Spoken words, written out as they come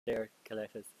There,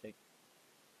 Coletta's thing.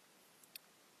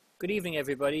 Good evening,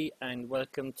 everybody, and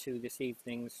welcome to this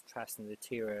evening's Trasna the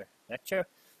Tira lecture.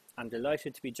 I'm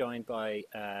delighted to be joined by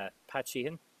Pat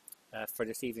Sheehan for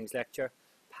this evening's lecture.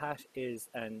 Pat is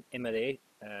an MLA,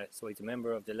 so he's a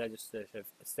member of the Legislative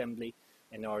Assembly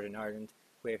in Northern Ireland,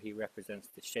 where he represents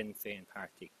the Sinn Féin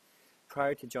party.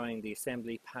 Prior to joining the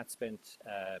Assembly, Pat spent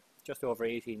just over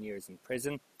 18 years in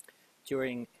prison.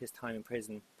 During his time in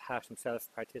prison, Pat himself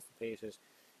participated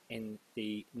in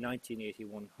the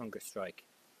 1981 hunger strike,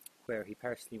 where he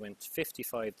personally went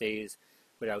 55 days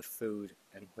without food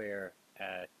and where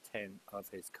 10 of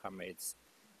his comrades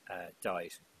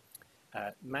died.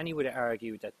 Many would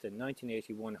argue that the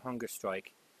 1981 hunger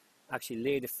strike actually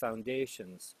laid the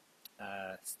foundations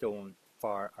stone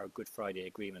for our Good Friday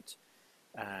Agreement,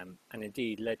 and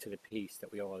indeed led to the peace that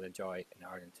we all enjoy in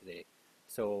Ireland today.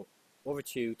 So over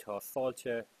to you, Tá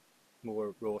Fáilte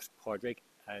Mór Rós Pádraig,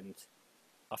 and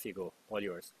off you go, all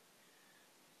yours.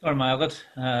 Margaret,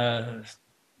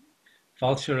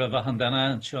 Vulture of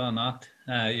Ahandana and Sean,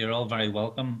 you're all very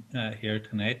welcome here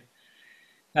tonight.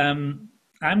 I'm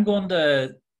going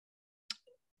to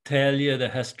tell you the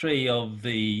history of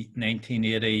the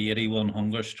 1980-81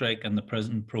 hunger strike and the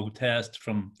prison protest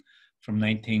from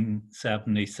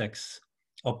 1976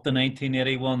 up to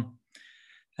 1981.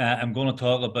 I'm going to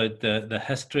talk about the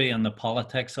history and the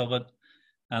politics of it,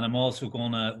 and I'm also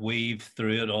going to weave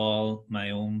through it all my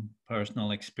own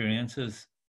personal experiences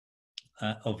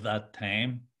of that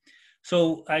time.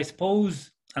 So I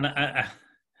suppose, and I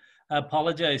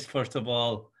apologize first of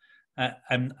all,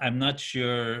 I'm not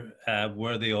sure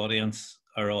where the audience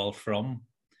are all from.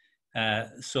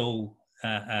 So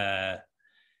I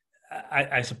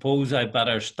suppose I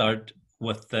better start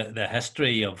with the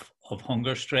history of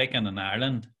hunger striking in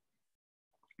Ireland.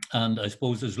 And I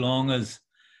suppose as long as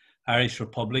Irish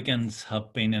Republicans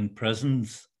have been in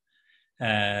prisons,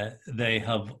 they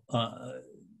have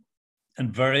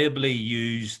invariably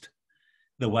used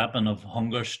the weapon of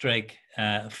hunger strike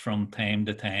from time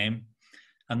to time.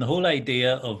 And the whole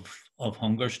idea of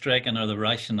hunger striking, or the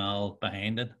rationale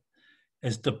behind it,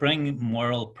 is to bring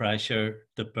moral pressure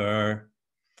to bear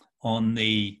on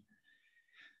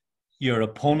your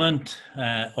opponent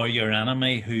or your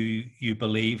enemy who you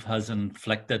believe has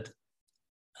inflicted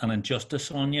an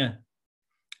injustice on you.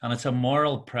 And it's a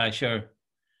moral pressure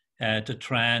to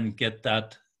try and get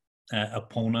that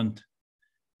opponent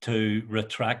to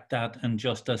retract that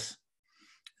injustice.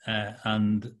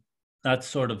 And that's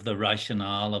sort of the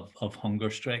rationale of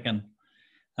hunger striking.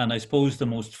 And I suppose the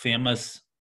most famous,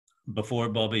 before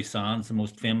Bobby Sands, the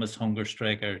most famous hunger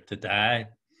striker to die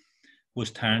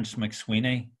was Terence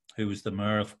McSweeney, who was the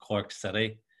mayor of Cork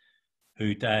City,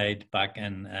 who died back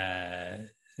in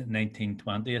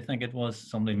 1920, I think it was.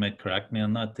 Somebody might correct me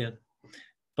on that date.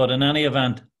 But in any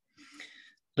event,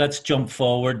 let's jump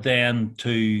forward then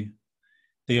to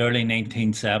the early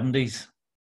 1970s.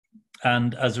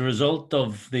 And as a result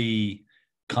of the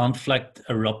conflict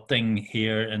erupting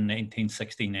here in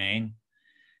 1969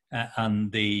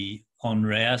 and the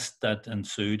unrest that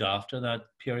ensued after that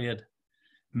period,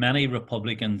 many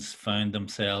Republicans found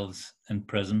themselves in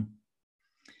prison.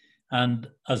 And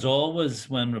as always,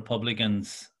 when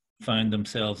Republicans found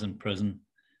themselves in prison,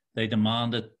 they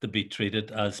demanded to be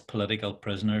treated as political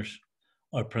prisoners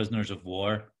or prisoners of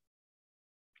war.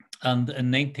 And in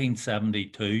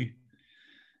 1972,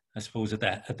 I suppose at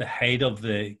the height of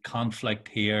the conflict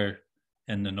here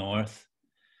in the north,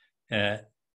 there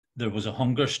was a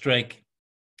hunger strike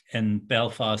in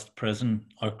Belfast Prison,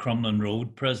 or Crumlin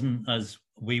Road Prison, as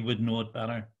we would know it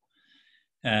better,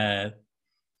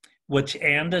 which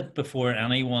ended before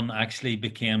anyone actually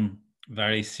became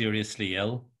very seriously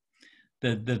ill.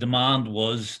 The demand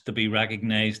was to be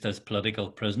recognised as political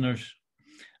prisoners,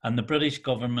 and the British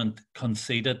government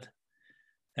conceded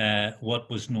what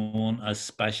was known as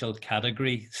special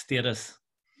category status.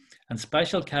 And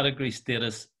special category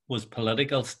status was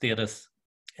political status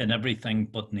in everything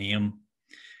but name.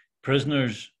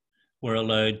 Prisoners were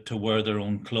allowed to wear their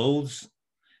own clothes.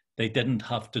 They didn't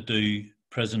have to do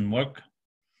prison work.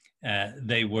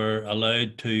 They were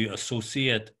allowed to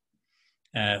associate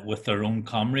with their own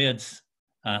comrades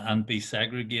and be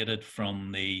segregated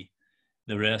from the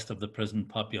rest of the prison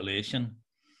population.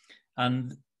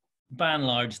 And by and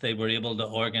large, they were able to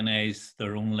organise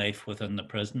their own life within the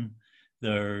prison.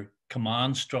 Their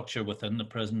command structure within the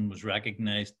prison was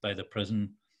recognised by the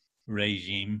prison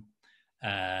regime,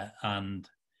 and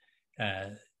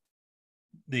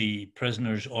the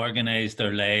prisoners organised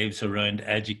their lives around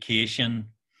education,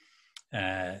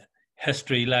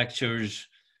 history lectures,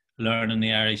 learning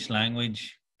the Irish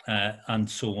language, and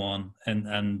so on.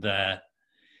 And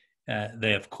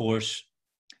they, of course,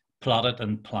 plotted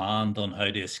and planned on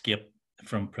how to escape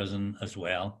from prison as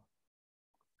well.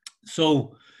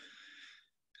 So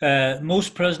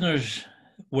most prisoners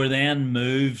were then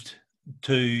moved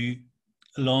to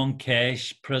Long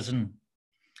Kesh prison,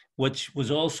 which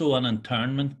was also an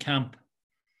internment camp,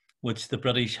 which the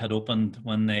British had opened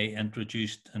when they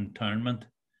introduced internment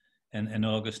in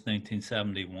August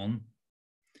 1971,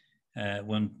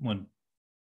 when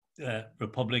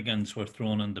Republicans were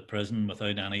thrown into prison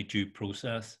without any due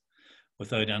process,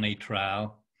 without any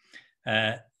trial.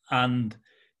 And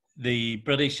the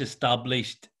British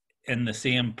established in the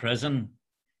same prison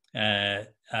a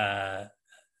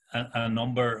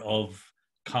number of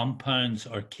compounds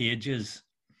or cages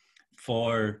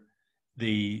for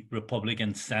the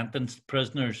Republican sentenced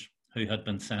prisoners who had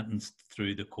been sentenced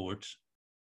through the courts.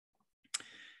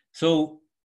 So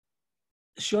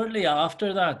shortly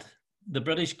after that, the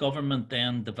British government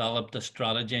then developed a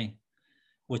strategy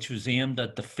which was aimed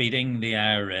at defeating the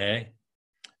IRA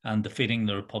and defeating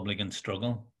the Republican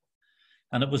struggle.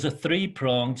 And it was a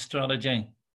three-pronged strategy.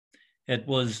 It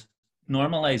was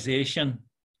normalization,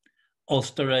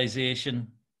 Ulsterization,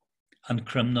 and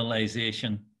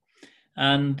criminalization.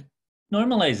 And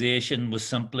normalization was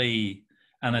simply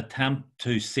an attempt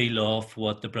to seal off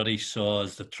what the British saw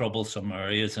as the troublesome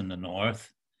areas in the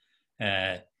north,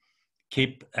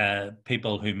 keep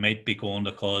people who might be going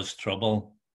to cause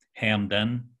trouble hemmed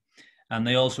in. And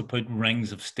they also put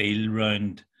rings of steel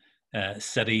around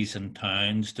cities and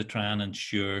towns to try and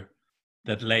ensure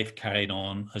that life carried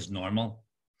on as normal.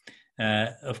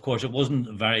 Of course, it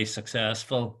wasn't very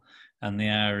successful, and the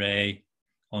IRA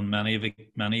on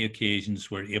many occasions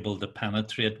were able to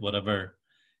penetrate whatever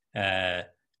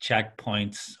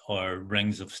checkpoints or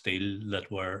rings of steel that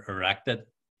were erected.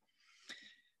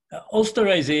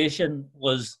 Ulsterization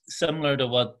was similar to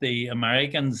what the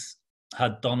Americans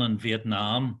had done in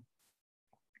Vietnam.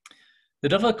 The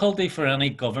difficulty for any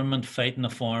government fighting a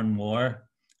foreign war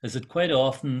is that quite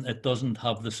often it doesn't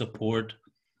have the support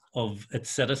of its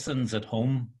citizens at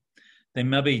home. They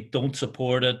maybe don't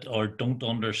support it or don't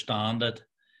understand it.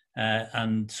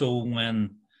 And so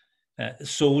when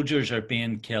soldiers are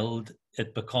being killed,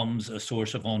 it becomes a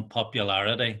source of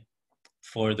unpopularity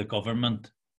for the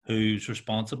government who's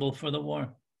responsible for the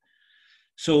war.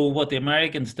 So what the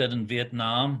Americans did in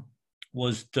Vietnam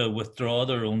was to withdraw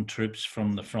their own troops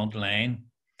from the front line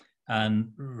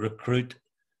and recruit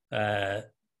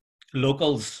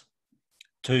locals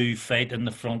to fight in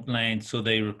the front line. So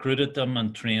they recruited them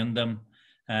and trained them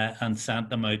and sent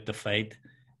them out to fight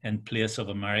in place of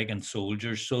American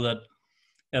soldiers, so that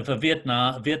if a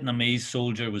Vietnamese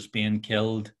soldier was being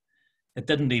killed, it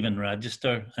didn't even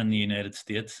register in the United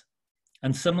States.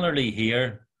 And similarly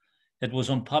here, it was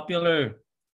unpopular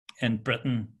in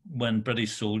Britain when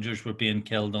British soldiers were being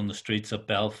killed on the streets of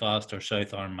Belfast or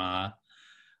South Armagh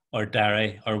or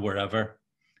Derry or wherever.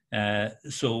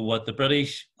 So what the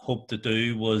British hoped to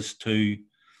do was to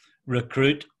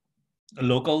recruit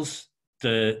locals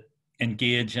to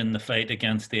engage in the fight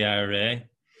against the IRA.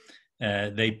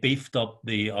 They beefed up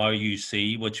the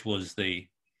RUC, which was the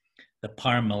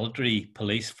paramilitary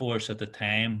police force at the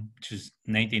time, which is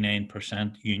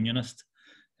 99% unionist,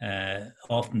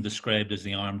 often described as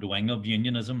the armed wing of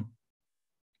unionism.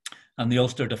 And the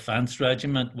Ulster Defence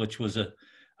Regiment, which was a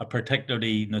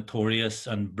particularly notorious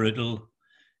and brutal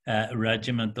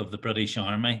regiment of the British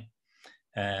Army,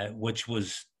 which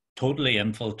was totally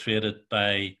infiltrated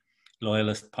by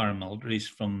loyalist paramilitaries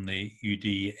from the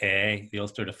UDA, the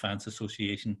Ulster Defence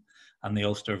Association, and the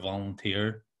Ulster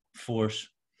Volunteer Force.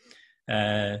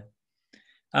 And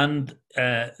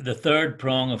the third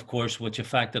prong, of course, which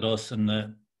affected us in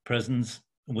the prisons,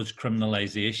 was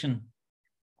criminalisation.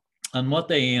 And what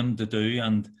they aimed to do,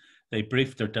 and they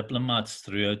briefed their diplomats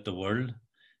throughout the world,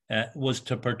 was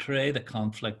to portray the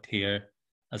conflict here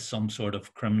as some sort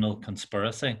of criminal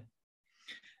conspiracy.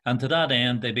 And to that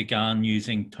end, they began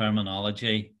using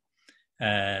terminology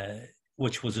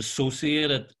which was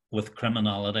associated with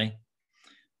criminality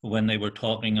when they were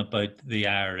talking about the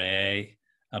IRA,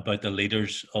 about the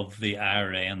leaders of the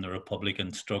IRA and the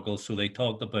Republican struggle. So they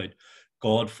talked about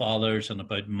godfathers and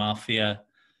about mafia,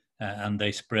 and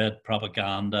they spread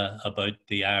propaganda about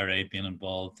the IRA being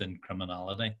involved in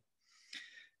criminality.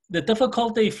 The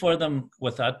difficulty for them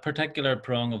with that particular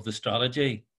prong of the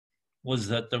strategy was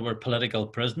that there were political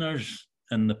prisoners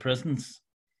in the prisons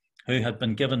who had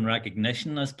been given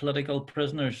recognition as political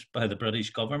prisoners by the British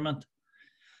government.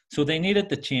 So they needed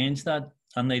to change that,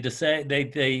 and they decided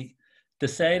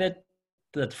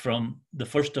that from the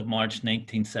 1st of March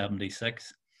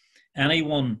 1976,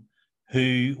 anyone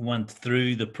who went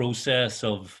through the process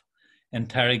of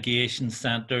interrogation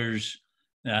centres,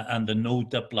 and the no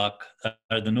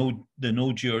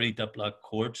jury diplock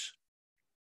courts,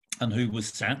 and who was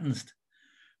sentenced,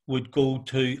 would go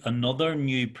to another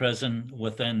new prison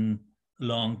within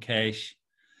Longcash.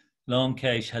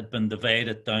 Longcash had been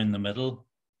divided down the middle.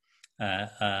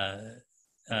 A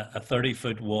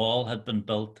 30-foot wall had been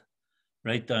built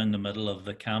right down the middle of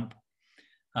the camp,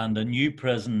 and a new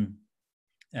prison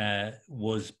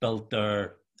was built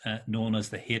there, known as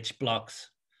the H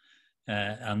blocks.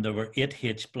 And there were 8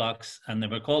 H blocks, and they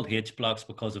were called H blocks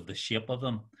because of the shape of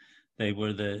them. They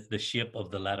were the shape of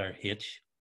the letter H,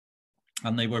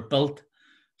 and they were built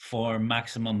for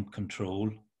maximum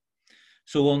control.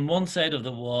 So on one side of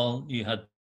the wall, you had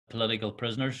political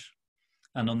prisoners,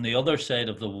 and on the other side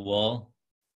of the wall,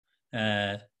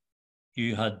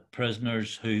 you had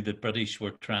prisoners who the British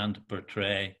were trying to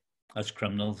portray as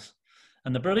criminals.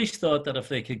 And the British thought that if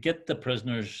they could get the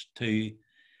prisoners to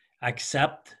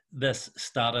accept this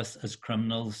status as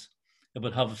criminals, it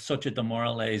would have such a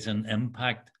demoralizing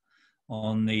impact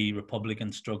on the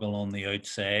Republican struggle on the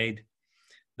outside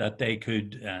that they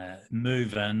could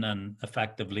move in and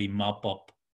effectively mop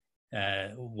up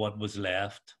what was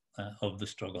left of the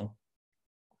struggle.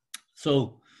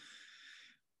 So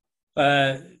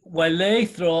while they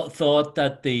thought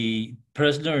that the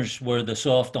prisoners were the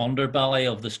soft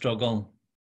underbelly of the struggle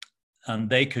and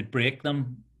they could break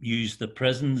them, use the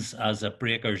prisons as a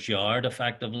breaker's yard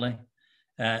effectively,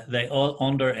 they all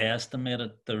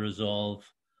underestimated the resolve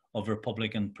of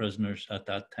Republican prisoners at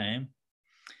that time.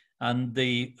 And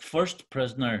the first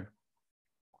prisoner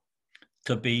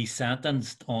to be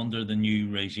sentenced under the new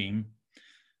regime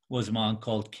was a man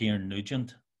called Kieran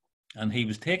Nugent. And he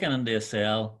was taken into a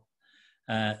cell,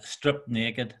 stripped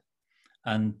naked,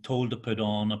 and told to put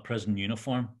on a prison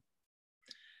uniform.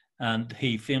 And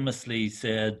he famously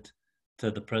said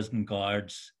to the prison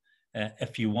guards,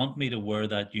 if you want me to wear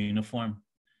that uniform,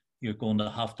 you're going to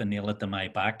have to nail it to my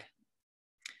back.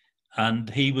 And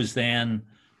he was then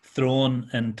thrown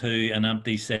into an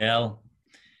empty cell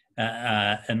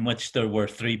in which there were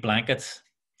 3 blankets.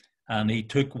 And he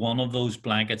took one of those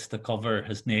blankets to cover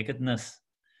his nakedness.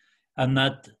 And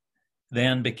that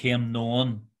then became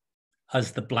known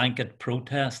as the blanket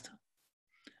protest.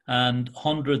 And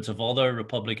hundreds of other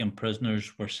Republican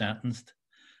prisoners were sentenced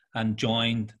and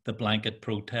joined the blanket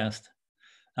protest.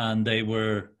 And they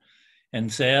were in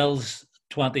cells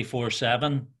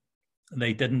 24/7.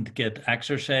 They didn't get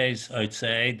exercise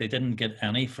outside. They didn't get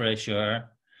any fresh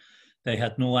air. They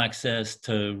had no access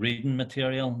to reading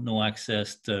material, no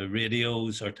access to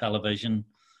radios or television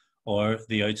or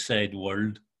the outside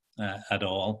world at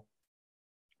all.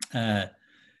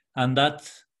 And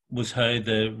that was how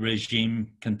the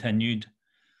regime continued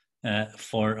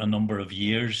for a number of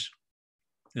years.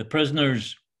 The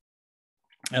prisoners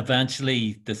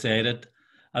eventually decided,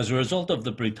 as a result of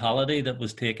the brutality that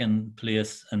was taking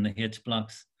place in the H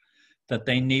blocks, that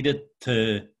they needed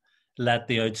to let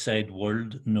the outside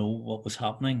world know what was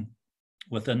happening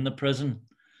within the prison.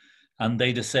 And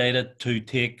they decided to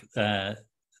take the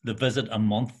visit a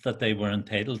month that they were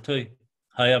entitled to.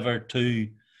 However, to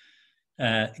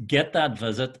get that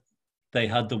visit, they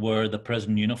had to wear the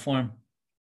prison uniform.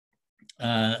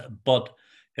 But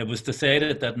it was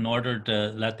decided that in order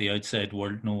to let the outside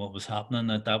world know what was happening,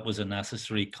 that was a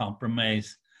necessary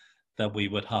compromise that we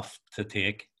would have to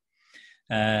take.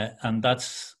 And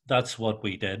that's what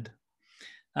we did.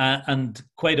 And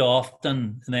quite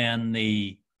often then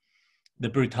the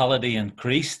brutality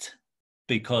increased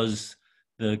because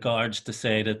the guards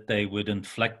decided they would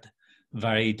inflict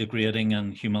very degrading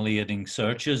and humiliating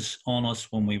searches on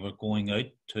us when we were going out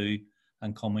to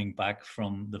and coming back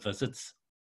from the visits.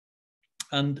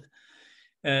 And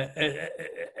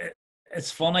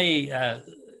it's funny,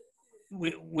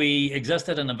 we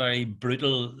existed in a very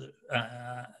brutal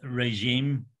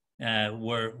regime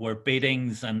where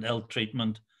beatings and ill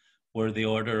treatment were the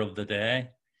order of the day.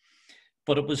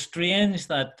 But it was strange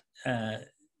that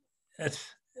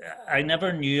I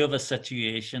never knew of a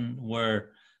situation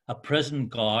where a prison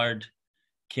guard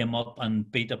came up and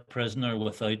beat a prisoner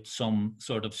without some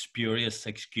sort of spurious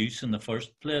excuse in the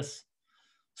first place.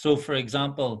 So, for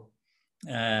example,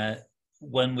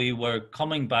 when we were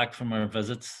coming back from our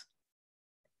visits,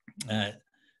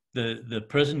 the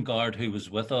prison guard who was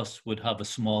with us would have a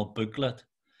small booklet,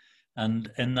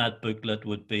 and in that booklet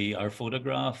would be our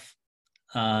photograph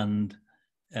and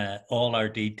all our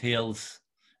details,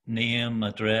 name,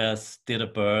 address, date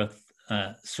of birth,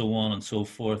 so on and so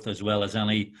forth, as well as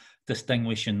any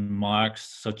distinguishing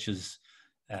marks such as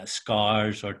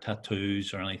scars or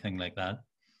tattoos or anything like that.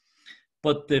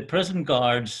 But the prison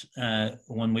guards,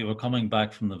 when we were coming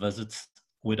back from the visits,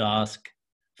 would ask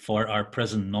for our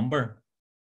prison number.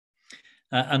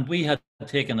 And we had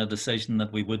taken a decision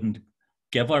that we wouldn't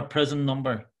give our prison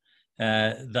number,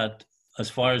 that as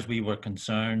far as we were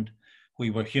concerned, we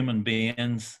were human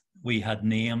beings, we had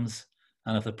names,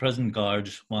 and if the prison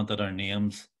guards wanted our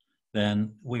names,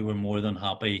 then we were more than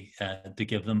happy to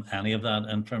give them any of that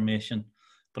information.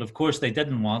 But of course, they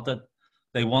didn't want it.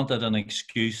 They wanted an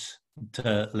excuse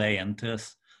to lay into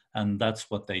us, and that's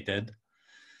what they did.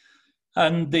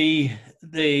 And the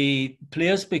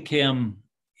place became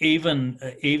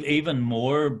even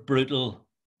more brutal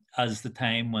as the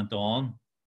time went on.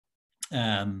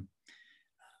 And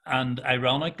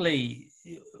ironically,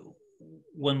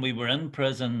 when we were in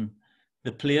prison,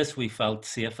 the place we felt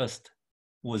safest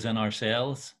was in our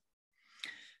cells.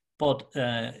 But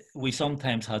we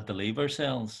sometimes had to leave our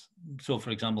cells. So, for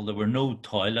example, there were no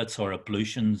toilets or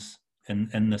ablutions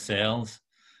in the cells.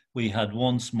 We had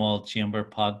one small chamber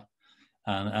pot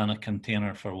and a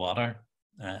container for water,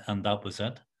 and that was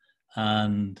it.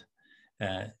 And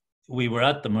we were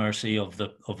at the mercy of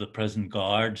the prison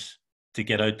guards to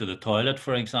get out to the toilet,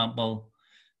 for example,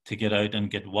 to get out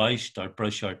and get washed or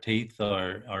brush our teeth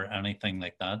or anything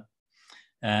like that.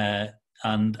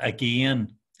 And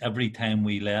again, every time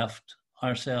we left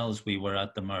ourselves, we were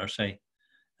at the mercy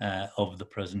of the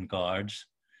prison guards.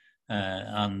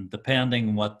 And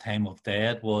depending what time of day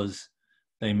it was,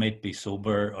 they might be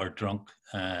sober or drunk.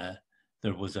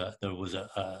 There was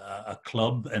a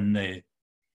club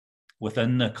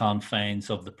within the confines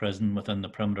of the prison, within the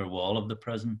perimeter wall of the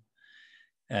prison,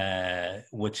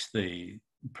 which the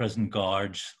prison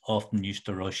guards often used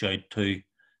to rush out to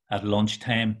at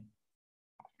lunchtime,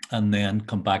 and then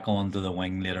come back onto the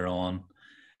wing later on,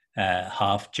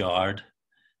 half jarred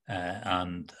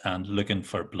and looking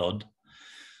for blood.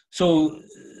 So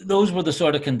those were the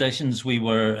sort of conditions we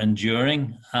were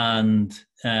enduring, and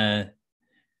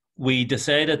we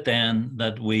decided then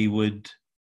that we would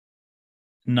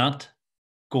not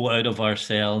go out of our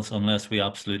cells unless we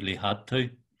absolutely had to.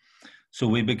 So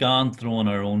we began throwing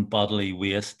our own bodily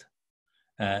waste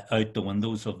out the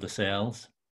windows of the cells,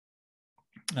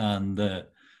 and the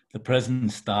prison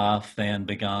staff then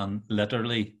began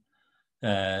literally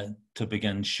to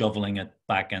begin shoveling it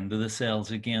back into the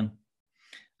cells again.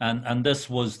 And this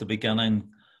was the beginning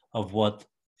of what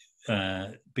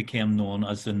became known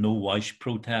as the No Wash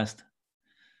protest.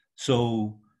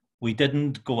 So we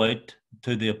didn't go out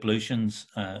to the ablutions.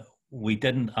 We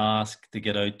didn't ask to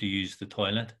get out to use the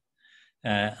toilet.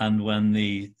 And when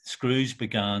the screws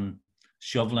began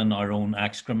shoveling our own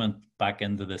excrement back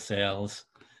into the cells,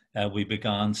 we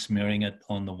began smearing it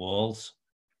on the walls.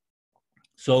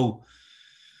 So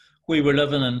we were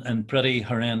living in pretty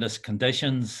horrendous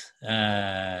conditions.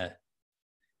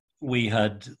 We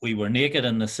were naked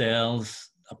in the cells,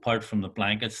 apart from the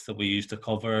blankets that we used to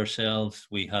cover ourselves.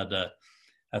 We had a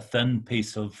thin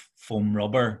piece of foam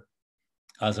rubber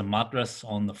as a mattress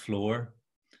on the floor,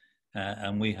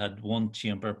 and we had one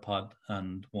chamber pot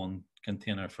and one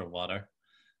container for water.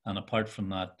 And apart from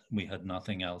that, we had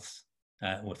nothing else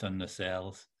within the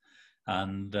cells.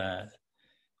 And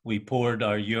we poured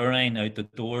our urine out the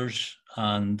doors,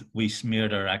 and we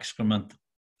smeared our excrement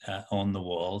on the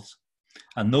walls.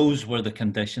 And those were the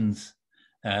conditions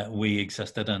we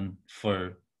existed in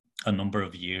for a number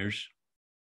of years.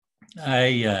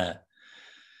 I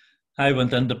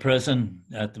went into prison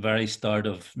at the very start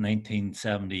of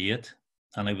 1978,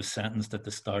 and I was sentenced at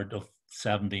the start of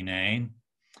 79.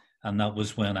 And that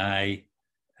was when I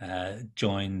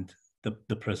joined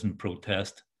the prison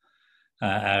protest.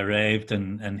 I arrived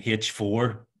in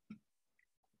H4.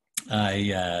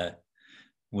 I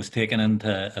was taken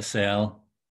into a cell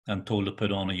and told to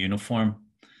put on a uniform,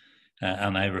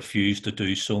 and I refused to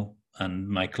do so. And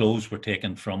my clothes were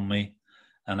taken from me,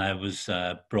 and I was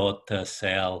brought to a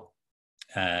cell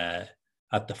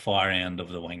at the far end of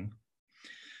the wing.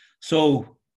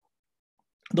 So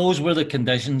those were the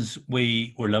conditions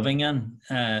we were living in.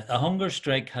 A hunger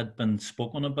strike had been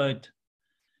spoken about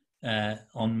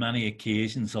on many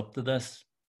occasions up to this,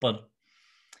 but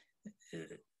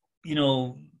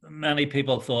many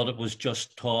people thought it was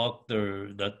just talk,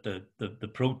 that the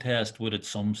protest would at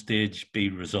some stage be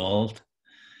resolved.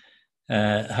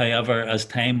 However, as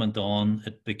time went on,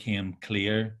 it became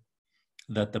clear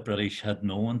that the British had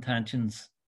no intentions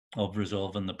of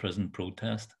resolving the prison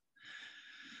protest.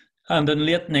 And in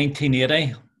late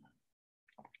 1980,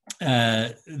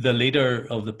 the leader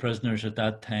of the prisoners at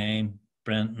that time,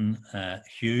 Brenton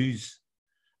Hughes,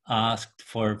 asked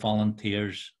for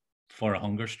volunteers for a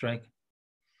hunger strike.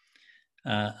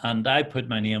 And I put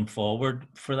my name forward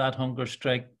for that hunger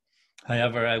strike.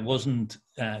 However, I wasn't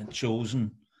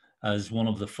chosen as one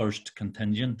of the first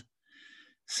contingent.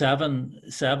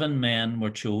 Seven men were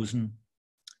chosen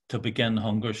to begin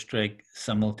hunger strike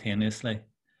simultaneously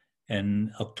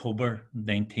in October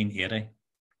 1980.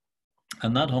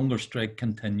 And that hunger strike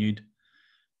continued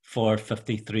for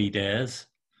 53 days.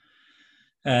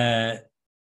 By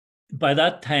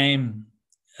that time,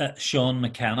 Sean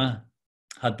McKenna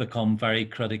had become very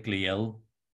critically ill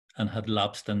and had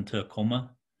lapsed into a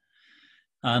coma.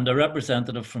 And a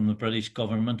representative from the British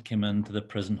government came into the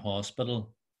prison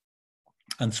hospital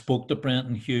and spoke to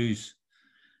Brenton Hughes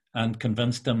and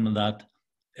convinced him that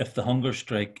if the hunger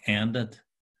strike ended,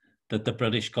 that the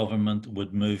British government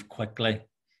would move quickly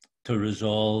to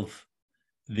resolve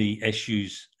the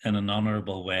issues in an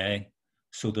honourable way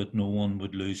so that no one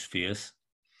would lose face.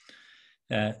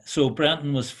 So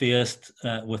Brenton was faced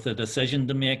with a decision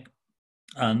to make,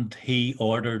 and he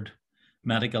ordered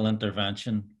medical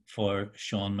intervention for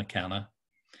Sean McKenna,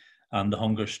 and the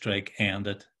hunger strike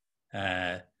ended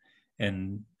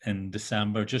in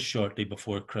December, just shortly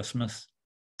before Christmas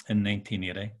in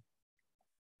 1980.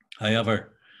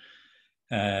 However,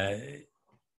 the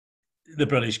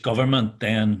British government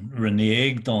then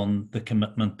reneged on the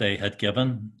commitment they had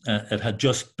given. It had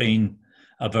just been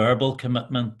a verbal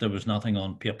commitment. There was nothing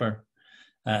on paper,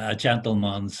 a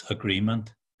gentleman's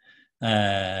agreement.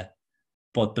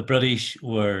 But the British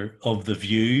were of the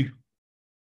view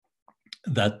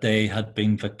that they had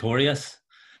been victorious,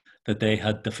 that they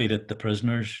had defeated the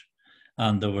prisoners,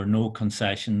 and there were no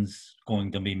concessions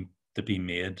going to be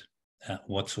made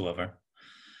whatsoever.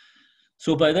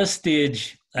 So by this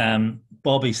stage,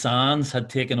 Bobby Sands had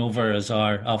taken over as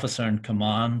our officer in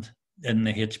command in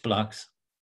the H blocks.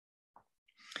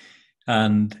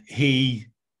 And he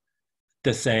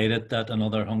decided that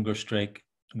another hunger strike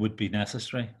would be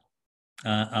necessary.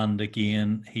 And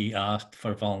again, he asked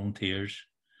for volunteers.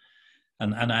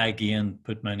 And I again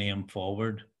put my name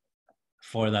forward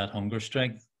for that hunger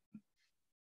strike.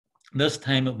 This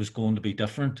time it was going to be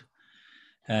different.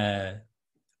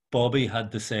 Bobby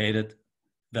had decided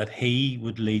that he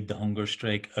would lead the hunger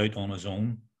strike out on his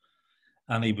own,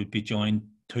 and he would be joined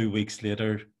 2 weeks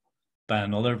later by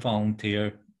another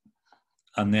volunteer,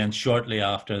 and then shortly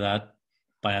after that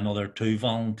by another 2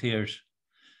 volunteers.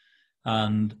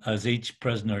 And as each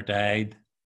prisoner died,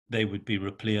 they would be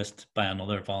replaced by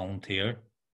another volunteer.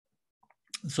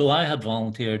 So I had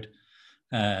volunteered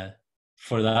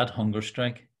for that hunger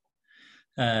strike.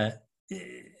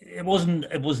 It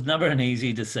was never an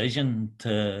easy decision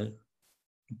to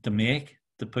make,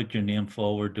 to put your name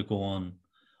forward to go on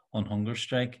hunger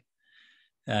strike,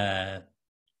 I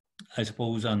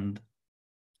suppose, and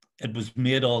it was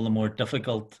made all the more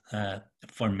difficult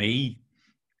for me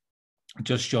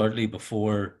just shortly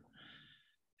before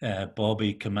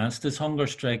Bobby commenced his hunger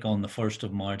strike on the 1st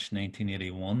of March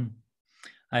 1981.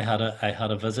 I had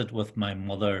a visit with my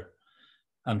mother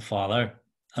and father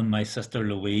and my sister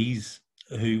Louise,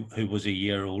 who was a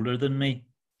year older than me.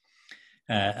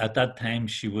 At that time,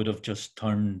 she would have just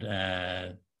turned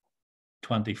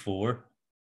 24.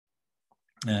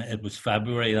 It was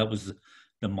February. That was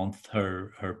the month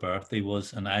her birthday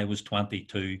was, and I was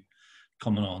 22,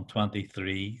 coming on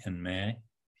 23 in May.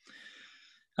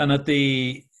 And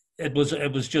it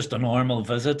was just a normal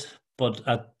visit, but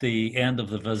at the end of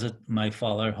the visit, my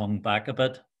father hung back a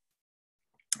bit,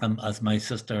 as my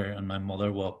sister and my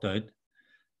mother walked out,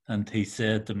 and he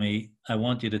said to me, "I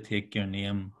want you to take your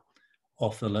name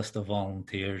off the list of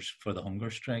volunteers for the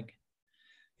hunger strike."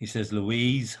 He says,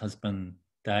 "Louise has been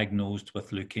diagnosed with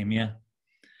leukemia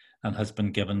and has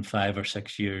been given 5 or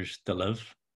 6 years to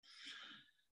live."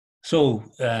 So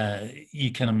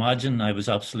you can imagine I was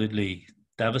absolutely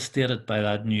devastated by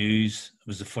that news. It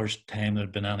was the first time there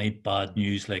had been any bad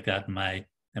news like that in my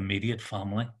immediate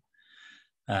family.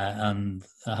 And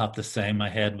I have to say, my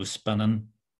head was spinning.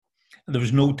 There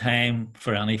was no time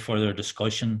for any further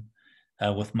discussion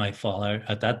with my father.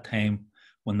 At that time,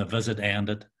 when the visit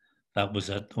ended, that was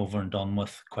it, over and done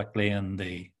with quickly, and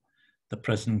the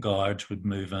prison guards would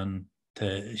move in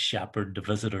to shepherd the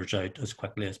visitors out as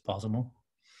quickly as possible.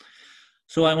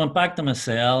 So I went back to my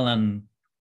cell and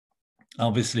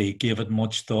obviously gave it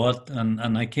much thought,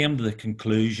 and I came to the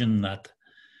conclusion that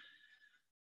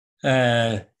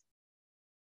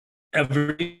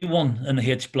everyone in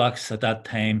the H blocks at that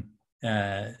time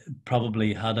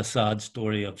probably had a sad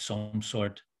story of some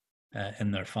sort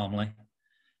in their family.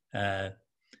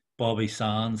 Bobby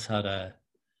Sands had an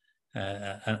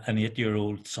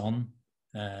 8-year-old son.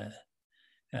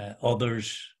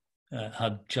 Others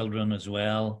had children as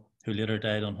well who later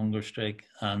died on hunger strike,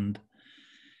 and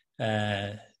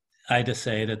I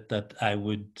decided that I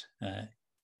would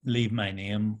leave my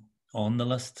name on the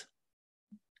list.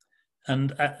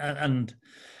 And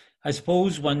I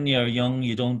suppose when you're young,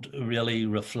 you don't really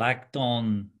reflect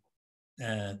on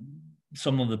uh,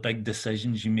 some of the big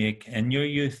decisions you make in your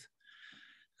youth.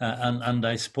 And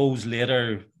I suppose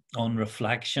later on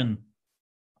reflection,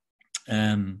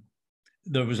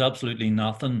 there was absolutely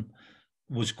nothing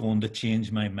was going to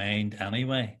change my mind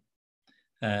anyway.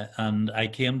 And I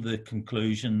came to the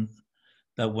conclusion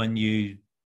that when you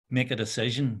make a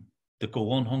decision to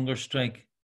go on hunger strike,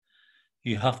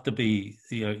 you have to be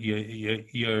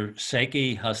your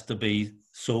psyche has to be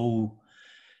so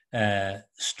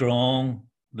strong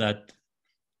that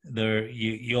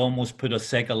you almost put a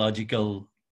psychological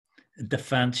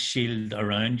defense shield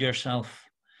around yourself,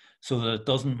 so that it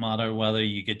doesn't matter whether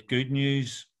you get good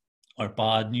news or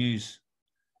bad news,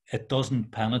 it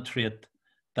doesn't penetrate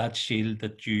that shield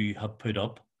that you have put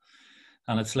up.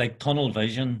 And it's like tunnel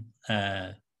vision.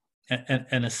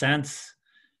 In a sense,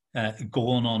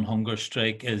 going on hunger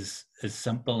strike is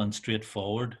simple and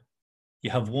straightforward. You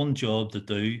have one job to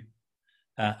do,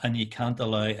 and you can't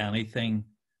allow anything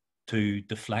to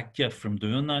deflect you from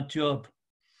doing that job.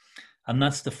 And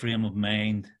that's the frame of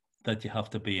mind that you have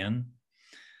to be in.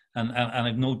 And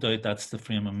I've no doubt that's the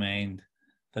frame of mind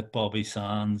that Bobby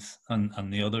Sands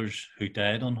and the others who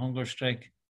died on hunger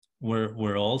strike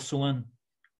were also in.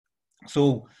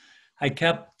 So I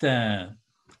kept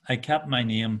my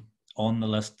name on the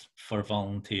list for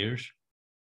volunteers.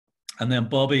 And then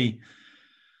Bobby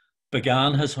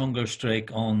began his hunger strike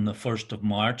on the 1st of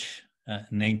March,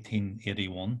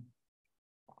 1981.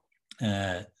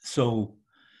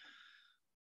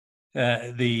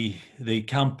 The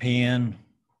campaign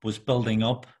was building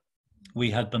up. We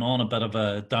had been on a bit of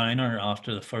a downer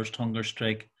after the first hunger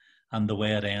strike and the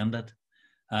way it ended.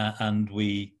 And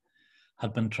we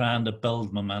had been trying to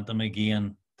build momentum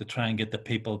again to try and get the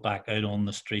people back out on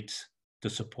the streets to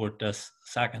support this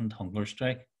second hunger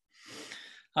strike.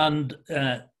 And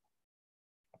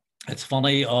it's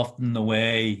funny, often the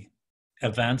way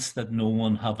events that no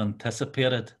one have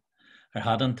anticipated or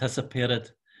had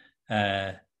anticipated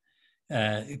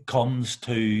comes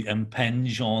to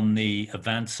impinge on the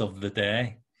events of the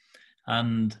day.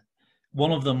 And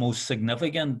one of the most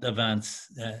significant events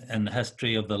in the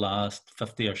history of the last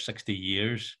 50 or 60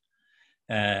 years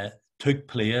took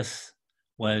place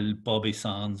while Bobby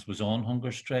Sands was on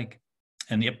hunger strike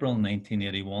in April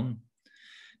 1981.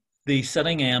 The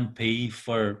sitting MP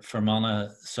for Fermanagh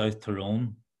South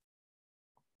Tyrone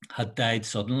had died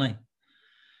suddenly,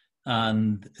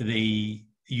 and the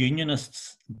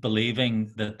Unionists,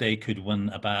 believing that they could win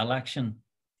a by-election,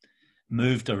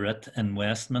 moved a writ in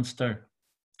Westminster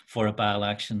for a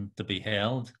by-election to be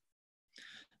held.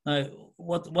 Now,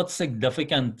 what's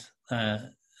significant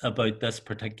about this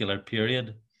particular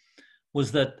period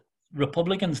was that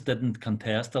Republicans didn't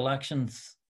contest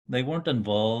elections. They weren't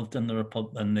involved in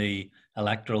the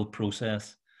electoral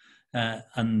process,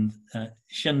 and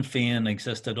Sinn Féin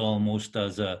existed almost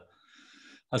as a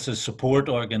support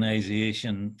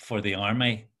organisation for the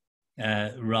army,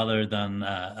 rather than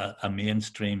a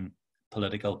mainstream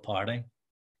political party.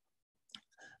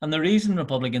 And the reason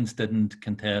Republicans didn't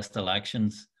contest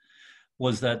elections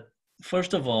was that,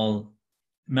 first of all,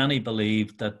 many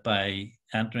believed that by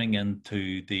entering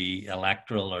into the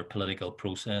electoral or political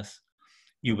process,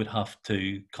 you would have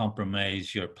to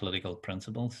compromise your political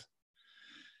principles.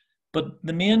 But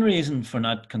the main reason for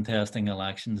not contesting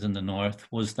elections in the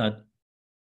North was that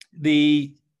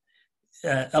the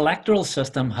electoral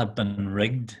system had been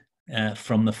rigged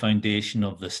from the foundation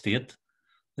of the state.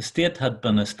 The state had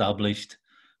been established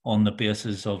on the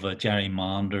basis of a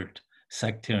gerrymandered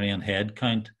sectarian head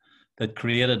count that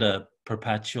created a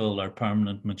perpetual or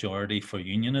permanent majority for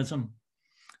unionism.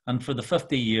 And for the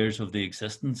 50 years of the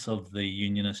existence of the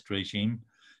unionist regime,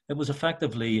 it was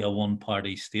effectively a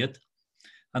one-party state.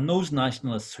 And those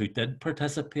nationalists who did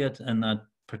participate in that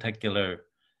particular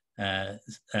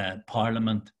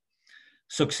parliament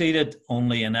succeeded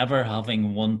only in ever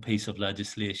having one piece of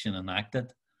legislation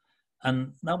enacted.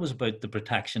 And that was about the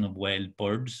protection of wild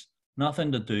birds,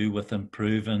 nothing to do with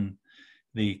improving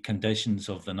the conditions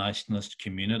of the nationalist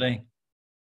community,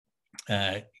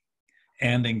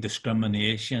 ending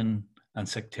discrimination and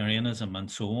sectarianism and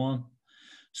so on.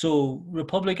 So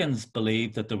Republicans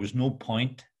believed that there was no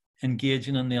point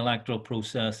engaging in the electoral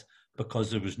process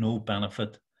because there was no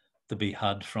benefit to be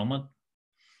had from it.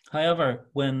 However,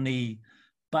 when the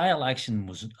by-election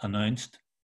was announced,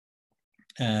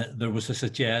 there was a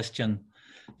suggestion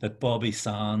that Bobby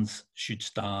Sands should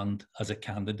stand as a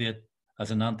candidate,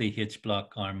 as an anti-H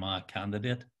Bloc Armagh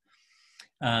candidate.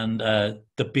 And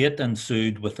debate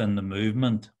ensued within the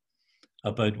movement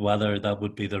about whether that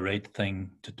would be the right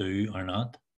thing to do or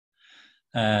not.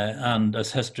 And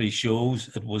as history shows,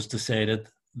 it was decided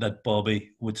that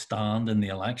Bobby would stand in the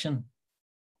election.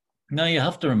 Now, you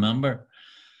have to remember,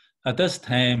 at this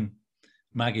time,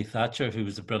 Maggie Thatcher, who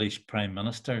was the British Prime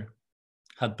Minister,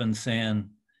 had been saying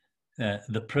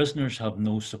the prisoners have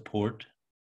no support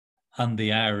and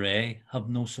the IRA have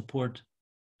no support.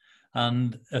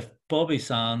 And if Bobby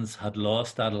Sands had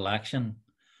lost that election,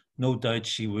 no doubt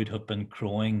she would have been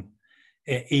crowing,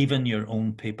 even your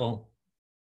own people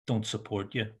don't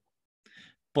support you.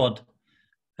 But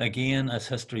again, as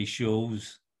history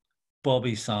shows,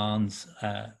 Bobby Sands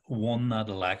won that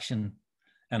election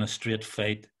in a straight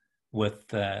fight with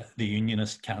the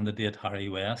Unionist candidate Harry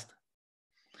West.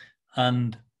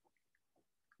 And,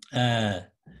 that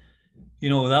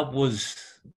was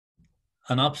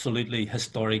an absolutely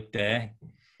historic day.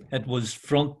 It was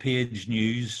front page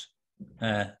news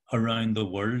around the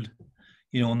world.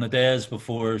 In the days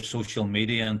before social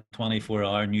media and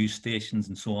 24-hour news stations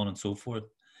and so on and so forth.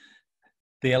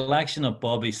 The election of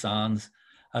Bobby Sands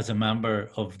as a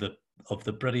member of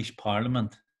the British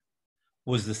Parliament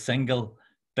was the single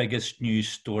biggest news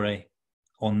story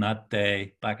on that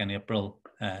day back in April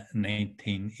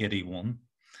 1981.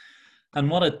 And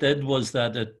what it did was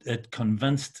that it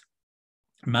convinced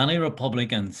many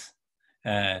Republicans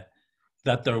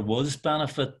that there was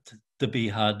benefit to be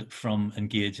had from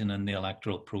engaging in the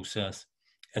electoral process,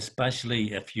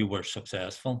 especially if you were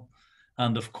successful.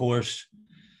 And of course,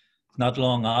 not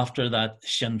long after that,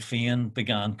 Sinn Féin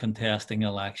began contesting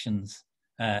elections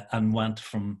and went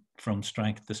from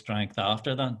strength to strength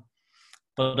after that.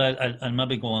 But I'll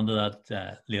maybe go on to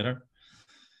that later.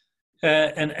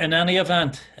 In any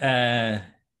event,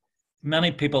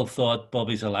 many people thought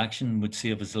Bobby's election would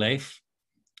save his life,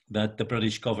 that the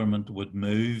British government would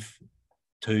move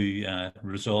to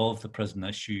resolve the prison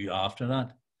issue after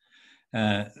that.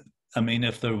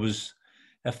 If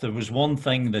there was one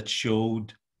thing that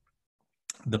showed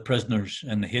the prisoners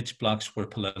in the H blocks were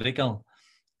political,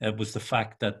 it was the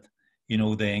fact that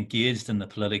they engaged in the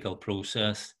political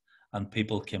process and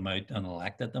people came out and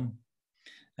elected them.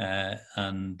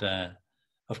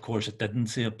 Of course, it didn't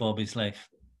save Bobby's life.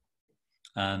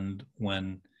 And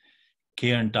when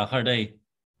Kieran Doherty,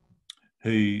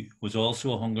 who was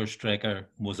also a hunger striker,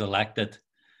 was elected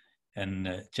in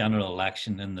the general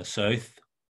election in the South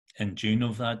in June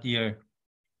of that year,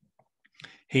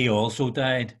 he also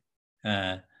died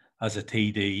as a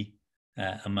TD,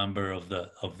 a member of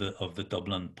the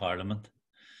Dublin Parliament.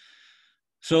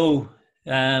 So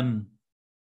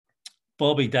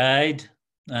Bobby died.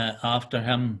 After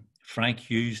him, Frank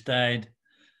Hughes died,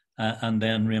 and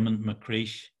then Raymond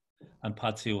McCreish and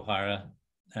Patsy O'Hara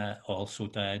also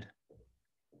died.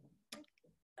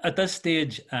 At this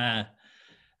stage, I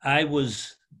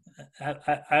was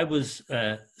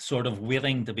sort of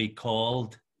waiting to be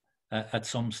called at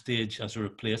some stage as a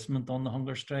replacement on the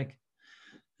hunger strike,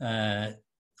 and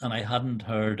I hadn't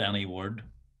heard any word.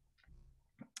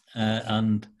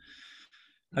 And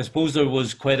I suppose there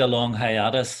was quite a long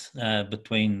hiatus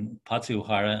between Patsy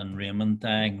O'Hara and Raymond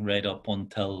dying right up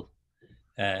until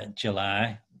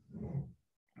July.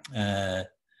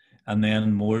 And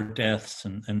then more deaths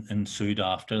ensued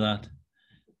after that.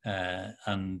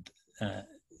 And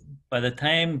by the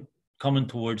time coming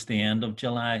towards the end of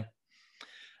July,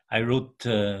 I wrote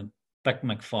to Bick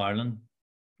McFarlane,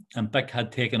 and Bick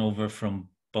had taken over from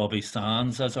Bobby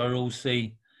Sands as our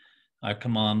OC, our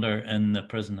commander in the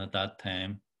prison at that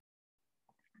time.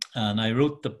 And I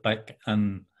wrote to Bick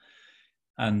and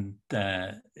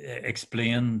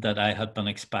explained that I had been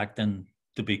expecting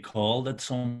to be called at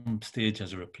some stage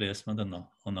as a replacement on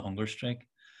the hunger strike,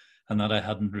 and that I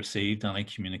hadn't received any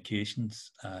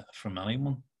communications from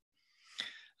anyone.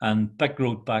 And Bick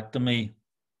wrote back to me,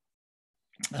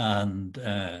 and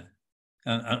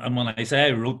when I say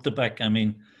I wrote to Bick, I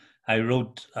mean I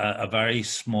wrote a very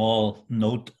small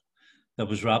note that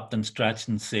was wrapped in stretch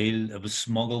and seal. It was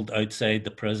smuggled outside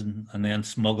the prison and then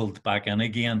smuggled back in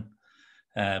again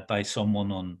by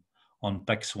someone on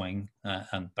Bick's wing,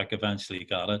 and Bick eventually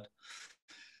got it.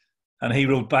 And he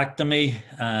wrote back to me,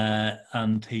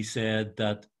 and he said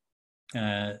that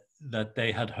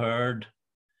they had heard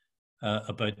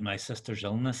about my sister's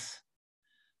illness,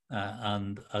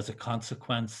 and as a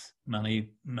consequence,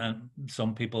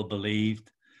 some people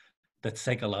believed that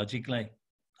psychologically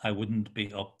I wouldn't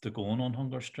be up to going on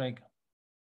hunger strike.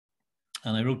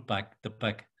 And I wrote back to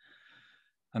Bick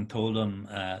and told him,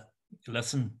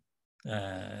 listen,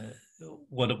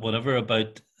 whatever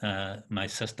about my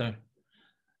sister,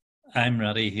 I'm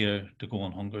ready here to go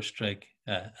on hunger strike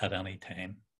at any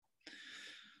time.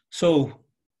 So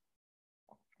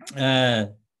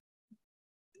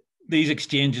these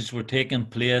exchanges were taking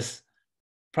place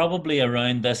probably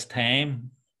around this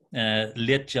time,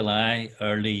 late July,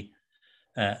 early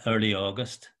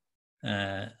August,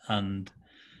 and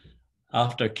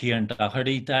after Kieran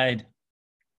Doherty died,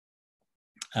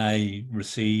 I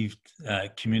received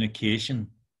communication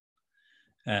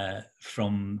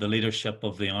from the leadership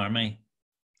of the army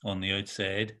on the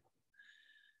outside,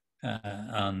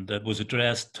 and it was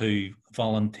addressed to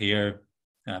volunteer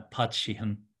Pat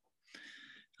Sheehan.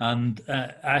 And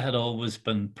I had always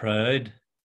been proud,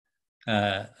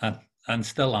 and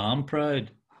still am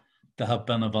proud, to have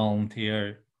been a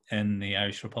volunteer in the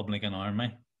Irish Republican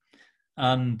Army.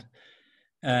 And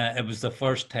it was the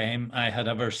first time I had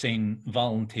ever seen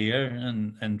volunteer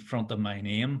in front of my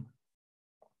name.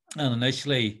 And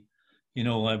initially, you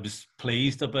know, I was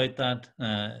pleased about that.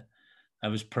 I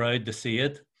was proud to see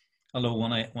it. Although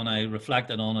when I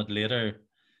reflected on it later,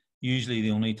 usually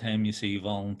the only time you see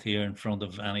volunteer in front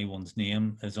of anyone's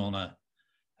name is on a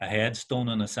headstone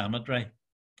in a cemetery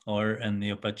or in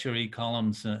the obituary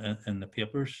columns in the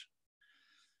papers.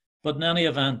 But in any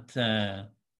event, the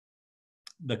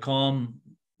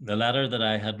letter that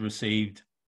I had received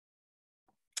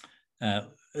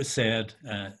said,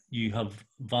 you have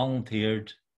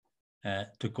volunteered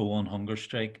to go on hunger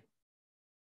strike.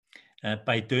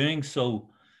 By doing so,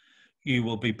 you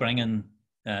will be bringing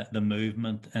the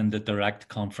movement into direct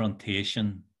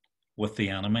confrontation with the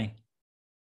enemy.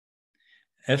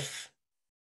 If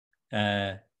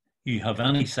you have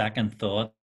any second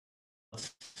thoughts,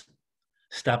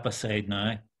 step aside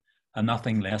now, and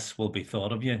nothing less will be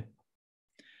thought of you.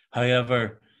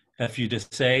 However, if you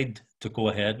decide to go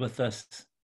ahead with this,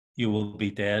 you will be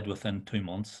dead within 2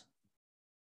 months.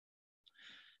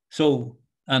 So,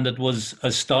 and it was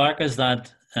as stark as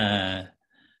that,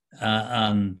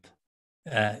 and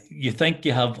you think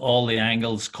you have all the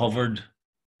angles covered,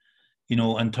 you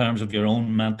know, in terms of your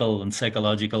own mental and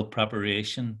psychological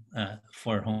preparation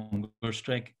for hunger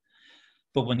strike.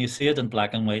 But when you see it in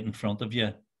black and white in front of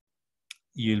you,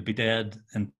 you'll be dead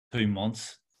in 2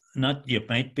 months. Not you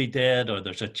might be dead, or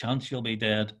there's a chance you'll be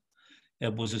dead.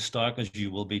 It was as stark as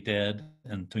you will be dead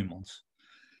in 2 months.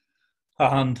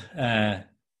 And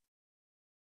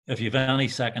if you've any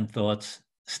second thoughts,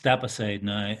 step aside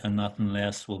now, and nothing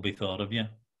less will be thought of you.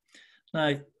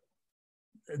 Now,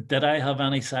 did I have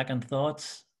any second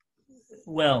thoughts?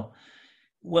 Well,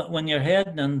 when you're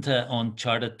heading into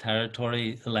uncharted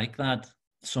territory like that,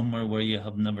 somewhere where you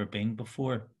have never been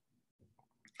before,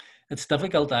 it's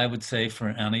difficult, I would say, for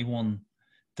anyone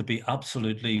to be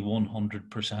absolutely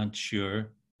 100%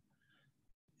 sure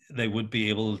they would be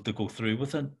able to go through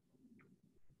with it.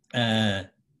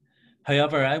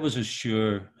 However, I was as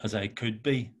sure as I could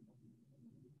be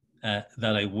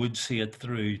that I would see it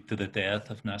through to the death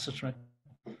if necessary.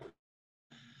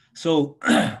 So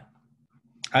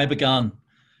I began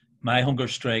my hunger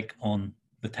strike on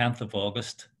the 10th of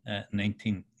August,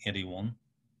 1981.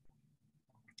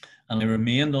 And I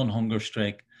remained on hunger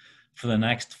strike for the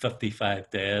next 55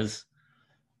 days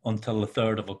until the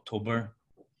 3rd of October,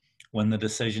 when the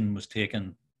decision was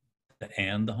taken to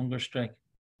end the hunger strike.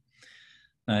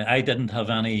 Now, I didn't have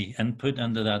any input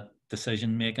into that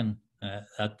decision making.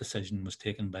 That decision was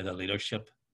taken by the leadership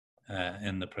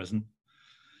in the prison.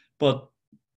 But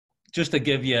just to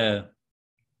give you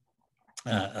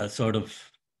a sort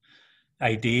of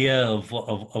idea of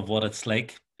what it's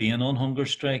like being on hunger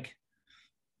strike,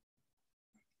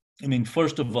 I mean,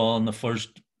 first of all, in the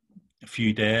first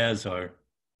few days or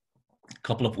a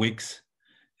couple of weeks,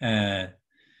 I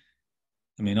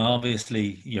mean,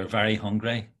 obviously you're very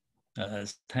hungry.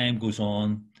 As time goes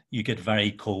on, you get very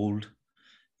cold.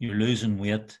 You're losing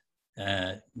weight,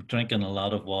 drinking a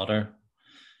lot of water.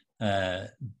 And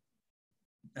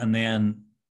then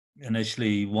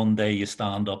initially one day you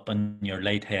stand up and you're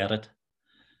lightheaded,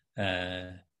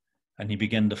 and you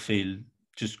begin to feel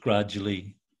just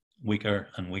gradually weaker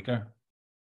and weaker.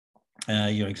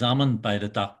 You're examined by the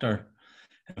doctor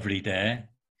every day.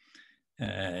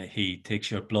 He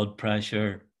takes your blood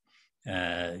pressure,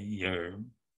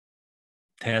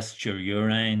 tests your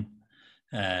urine,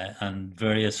 and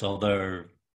various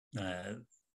other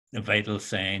vital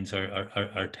signs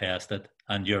are tested,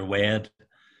 and you're weighed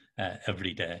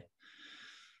every day.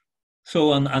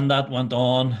 So and that went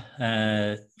on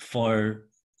for,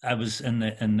 I was in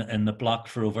the block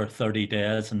for over 30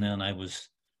 days, and then I was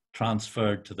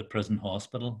transferred to the prison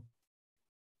hospital.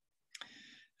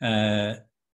 There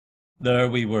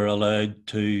we were allowed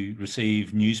to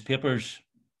receive newspapers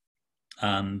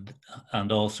and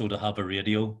also to have a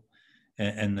radio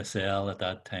in the cell at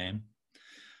that time.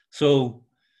 So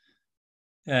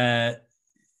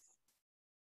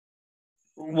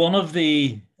one of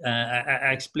I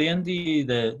explained to you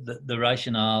the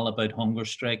rationale about hunger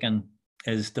striking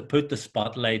is to put the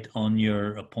spotlight on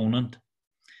your opponent,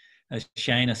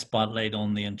 shine a spotlight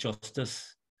on the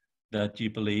injustice that you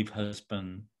believe has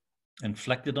been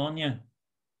inflicted on you,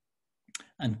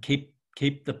 and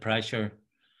keep the pressure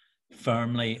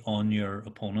firmly on your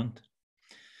opponent.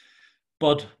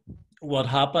 But what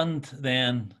happened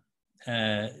then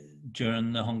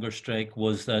during the hunger strike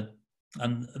was that,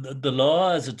 and the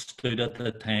law as it stood at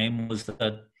the time was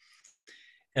that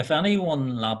if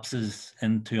anyone lapses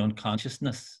into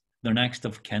unconsciousness, their next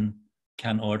of kin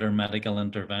can order medical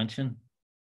intervention.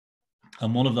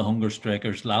 And one of the hunger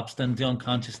strikers lapsed into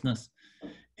unconsciousness.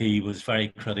 He was very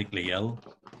critically ill,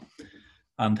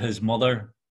 and his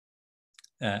mother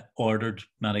ordered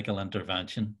medical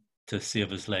intervention to save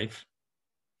his life.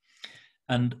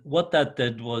 And what that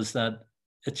did was that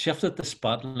it shifted the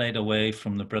spotlight away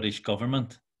from the British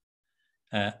government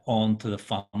onto the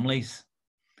families.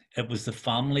 It was the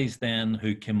families then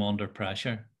who came under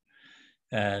pressure.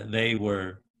 They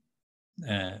were,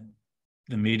 the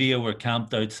media were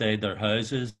camped outside their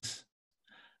houses,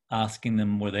 asking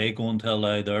them were they going to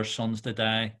allow their sons to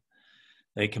die.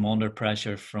 They came under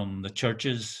pressure from the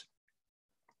churches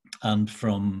and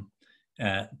from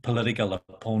political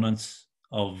opponents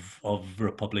of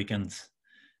Republicans,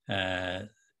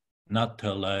 not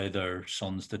to allow their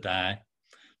sons to die.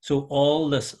 So all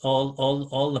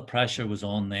the pressure was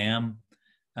on them.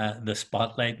 The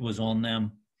spotlight was on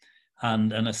them,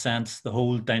 and in a sense, the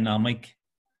whole dynamic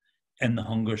in the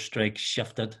hunger strike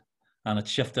shifted, and it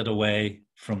shifted away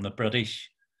from the British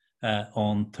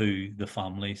onto the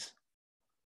families.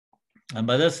 And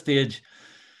by this stage,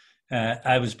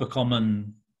 I was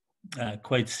becoming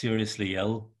quite seriously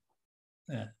ill.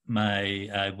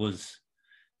 I was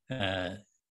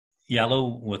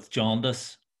yellow with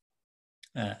jaundice.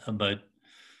 The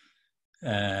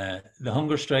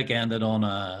hunger strike ended on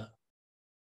a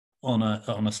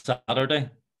Saturday.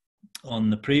 On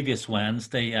the previous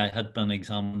Wednesday, I had been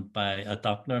examined by a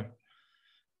doctor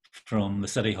from the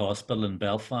city hospital in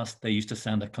Belfast. They used to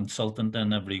send a consultant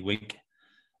in every week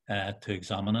to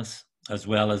examine us, as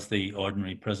well as the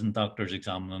ordinary prison doctors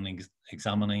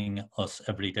examining us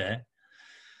every day.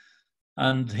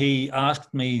 And he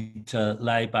asked me to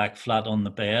lie back flat on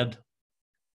the bed,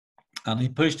 and he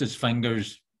pushed his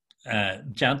fingers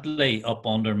gently up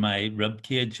under my rib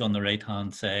cage on the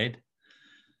right-hand side.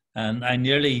 And I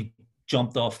nearly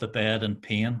jumped off the bed in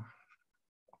pain.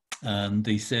 And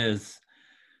he says,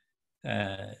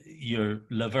 your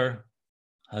liver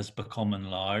has become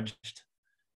enlarged.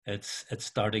 It's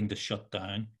starting to shut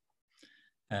down.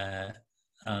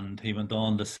 And he went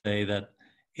on to say that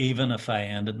even if I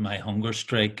ended my hunger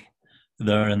strike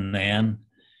there and then,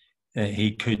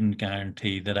 he couldn't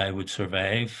guarantee that I would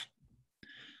survive.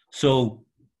 So,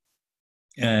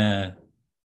 but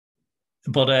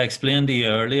I explained to you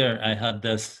earlier, I had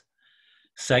this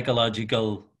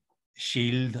psychological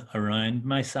shield around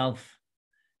myself.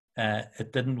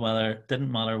 It didn't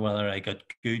matter whether I got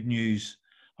good news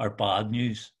or bad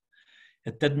news.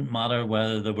 It didn't matter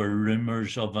whether there were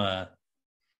rumors of an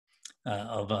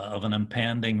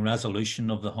impending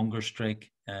resolution of the hunger strike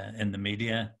in the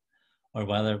media, or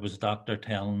whether it was a doctor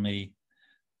telling me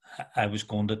I was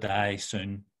going to die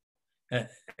soon.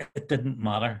 It didn't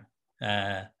matter.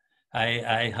 I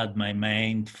had my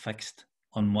mind fixed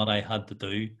on what I had to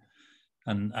do,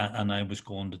 and I was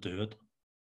going to do it.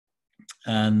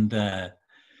 And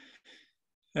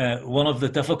one of the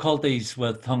difficulties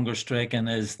with hunger striking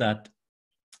is that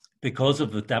because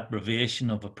of the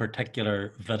deprivation of a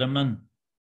particular vitamin,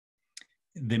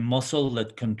 the muscle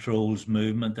that controls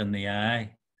movement in the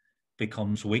eye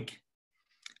becomes weak,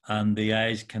 and the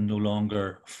eyes can no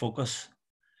longer focus.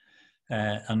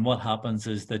 And what happens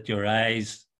is that your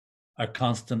eyes are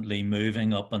constantly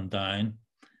moving up and down,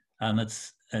 and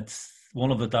it's one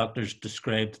of the doctors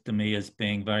described it to me as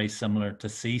being very similar to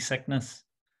seasickness.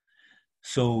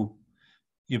 So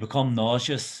you become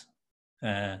nauseous,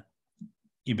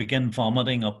 you begin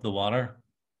vomiting up the water,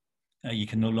 you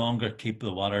can no longer keep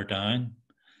the water down,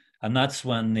 and that's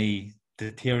when the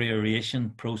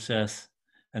deterioration process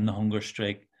in the hunger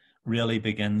strike really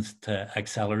begins to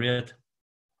accelerate.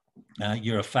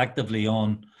 You're effectively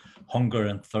on hunger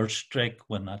and thirst strike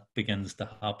when that begins to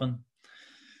happen.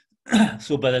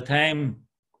 So by the time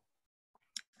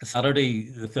Saturday,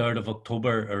 the 3rd of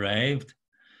October arrived,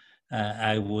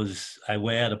 I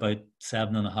weighed about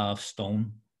 7.5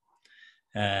 stone.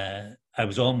 I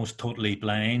was almost totally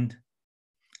blind.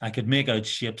 I could make out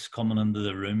shapes coming into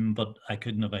the room, but I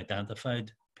couldn't have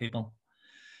identified people.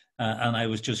 And I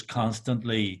was just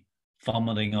constantly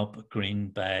vomiting up green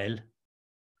bile.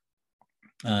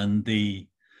 and the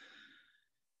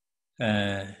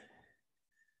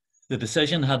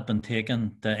decision had been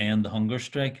taken to end the hunger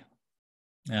strike.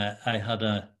 I had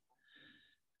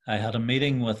a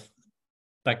meeting with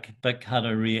Bic. Bic had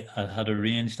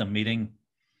arranged a meeting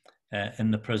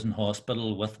in the prison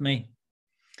hospital with me,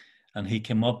 and he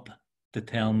came up to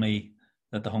tell me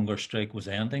that the hunger strike was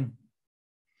ending.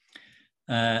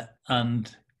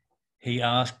 And he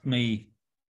asked me,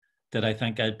 did I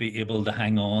think I'd be able to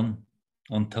hang on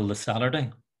until the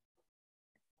Saturday?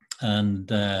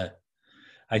 And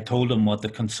I told him what the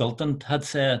consultant had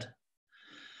said.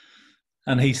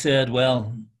 And he said,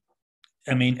 well,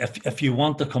 I mean, if you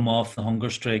want to come off the hunger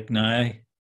strike now,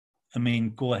 I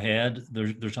mean, go ahead.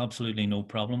 There's absolutely no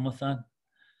problem with that.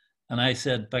 And I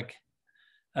said, Bic,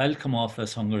 I'll come off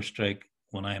this hunger strike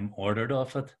when I'm ordered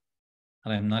off it,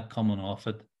 and I'm not coming off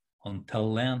it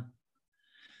until then.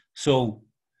 So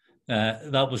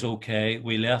that was okay.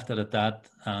 We left it at that,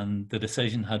 and the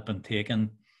decision had been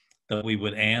taken that we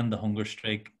would end the hunger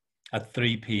strike at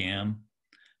 3 p.m.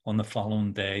 on the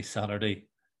following day, Saturday,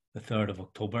 the 3rd of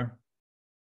October.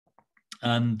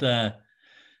 And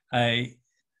I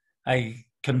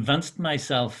convinced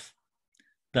myself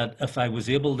that if I was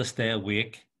able to stay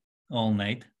awake all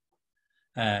night,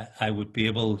 I would be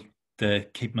able to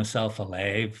keep myself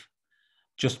alive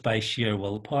just by sheer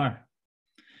willpower.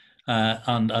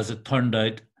 And as it turned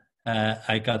out,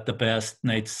 I got the best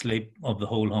night's sleep of the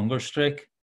whole hunger strike.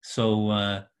 So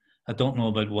I don't know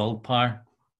about willpower,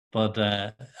 but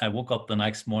I woke up the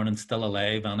next morning still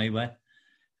alive anyway.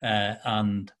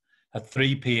 And at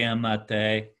 3 p.m. that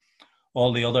day,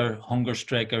 all the other hunger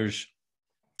strikers,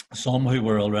 some who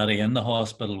were already in the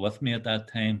hospital with me at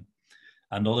that time,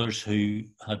 and others who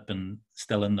had been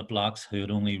still in the blocks, who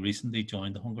had only recently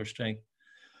joined the hunger strike,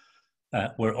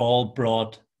 were all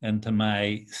brought into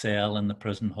my cell in the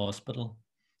prison hospital.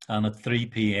 And at 3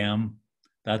 p.m.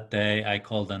 that day, I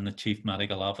called in the chief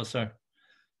medical officer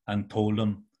and told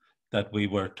him that we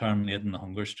were terminating the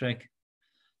hunger strike.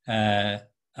 And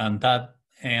that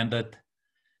ended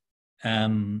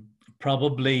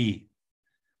probably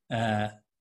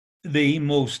the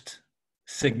most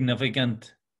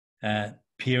significant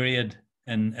period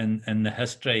in the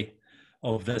history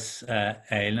of this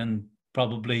island,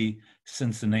 probably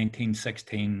since the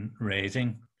 1916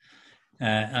 raising,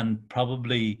 and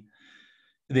probably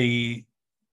the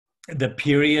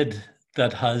period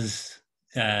that has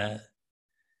had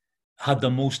the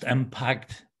most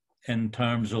impact in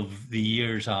terms of the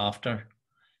years after.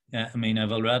 I mean,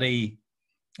 I've already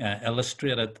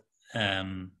illustrated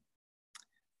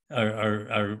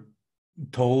or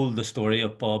told the story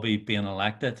of Bobby being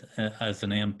elected as an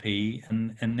MP in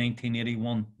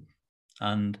 1981,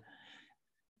 and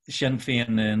Sinn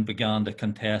Féin then began to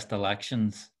contest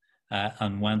elections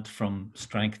and went from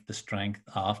strength to strength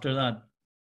after that.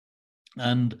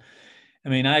 And I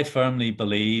mean, I firmly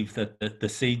believe that the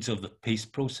seeds of the peace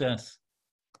process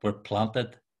were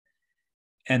planted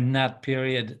in that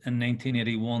period in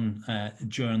 1981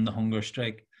 during the hunger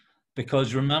strike.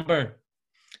 Because remember,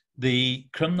 the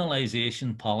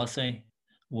criminalisation policy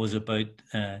was about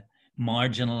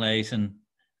marginalising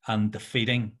and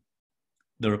defeating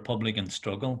the Republican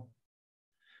struggle.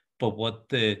 But what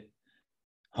the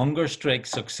hunger strike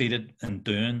succeeded in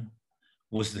doing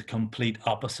was the complete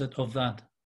opposite of that.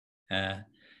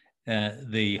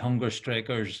 The hunger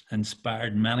strikers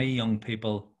inspired many young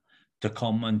people to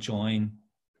come and join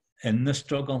in the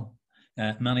struggle.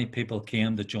 Many people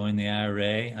came to join the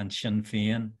IRA and Sinn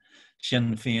Féin.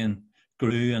 Sinn Féin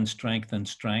grew in strength and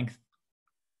strength.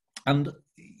 And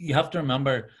you have to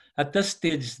remember, at this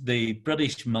stage, the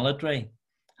British military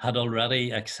had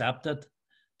already accepted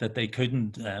that they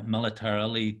couldn't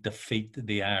militarily defeat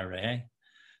the IRA.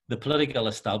 The political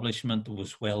establishment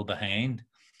was well behind.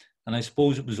 And I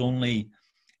suppose it was only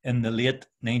in the late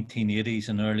 1980s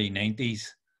and early 90s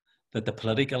that the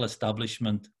political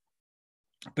establishment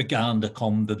began to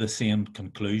come to the same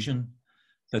conclusion,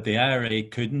 that the IRA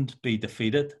couldn't be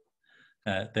defeated.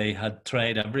 They had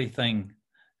tried everything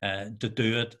to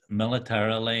do it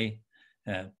militarily,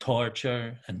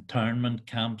 torture, internment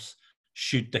camps,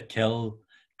 shoot to kill,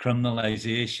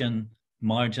 criminalisation,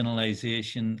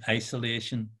 marginalisation,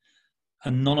 isolation,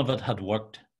 and none of it had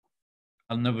worked.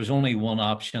 And there was only one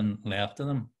option left to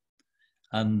them,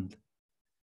 and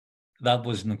that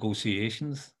was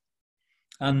negotiations.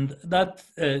 And that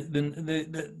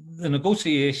the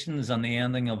negotiations and the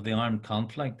ending of the armed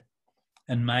conflict,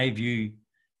 in my view,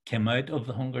 came out of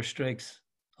the hunger strikes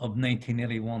of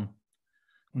 1981.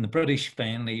 And the British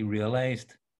finally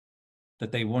realised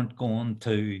that they weren't going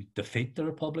to defeat the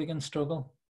Republican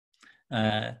struggle.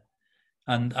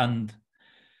 And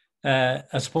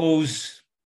I suppose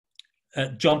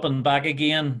jumping back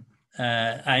again,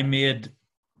 I made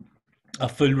a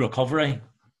full recovery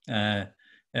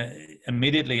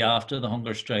immediately after the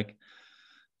hunger strike.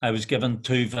 I was given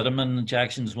 2 vitamin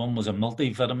injections. One was a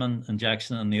multivitamin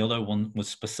injection, and the other one was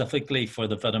specifically for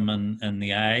the vitamin in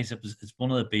the eyes. It's one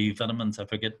of the B vitamins. I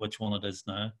forget which one it is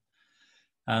now.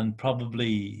 And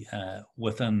probably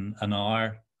within an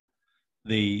hour,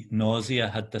 the nausea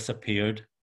had disappeared,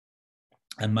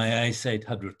 and my eyesight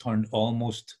had returned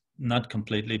almost, not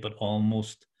completely, but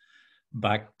almost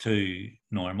back to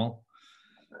normal.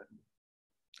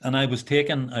 And I was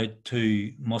taken out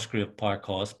to Musgrave Park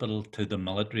Hospital, to the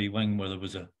military wing, where there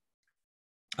was a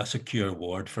secure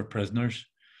ward for prisoners.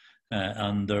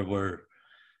 And there were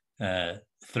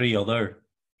 3 other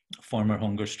former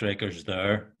hunger strikers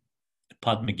there,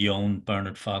 Pat McGeown,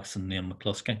 Bernard Fox, and Liam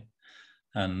McCluskey.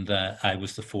 And I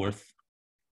was the 4th.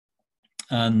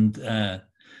 And the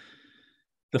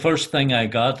first thing I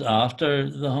got after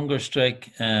the hunger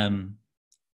strike,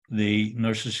 the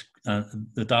nurses,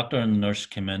 the doctor and the nurse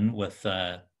came in with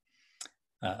a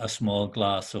small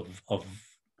glass of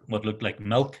what looked like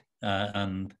milk,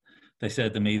 and they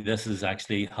said to me, "This is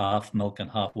actually half milk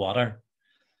and half water.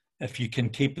 If you can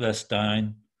keep this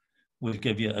down, we'll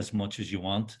give you as much as you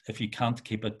want. If you can't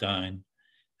keep it down,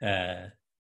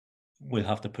 we'll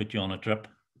have to put you on a drip."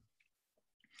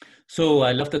 So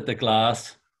I lifted the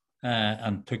glass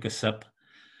and took a sip,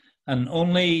 and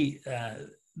only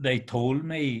they told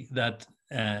me that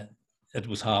it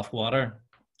was half water,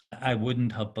 I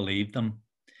wouldn't have believed them.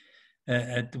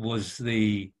 It was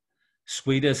the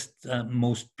sweetest,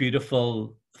 most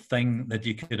beautiful thing that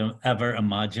you could ever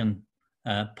imagine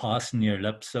passing your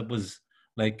lips. It was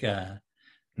like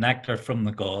nectar from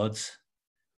the gods.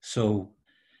 So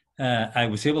I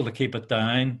was able to keep it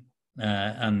down,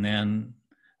 and then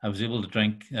I was able to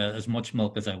drink as much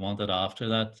milk as I wanted after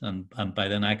that. And by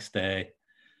the next day,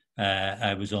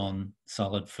 I was on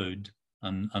solid food,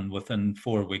 and within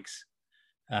 4 weeks,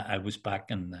 I was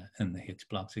back in the H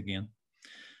blocks again.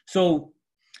 So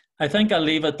I think I'll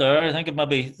leave it there. I think I've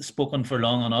maybe spoken for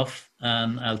long enough,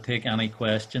 and I'll take any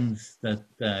questions that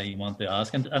you want to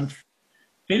ask. And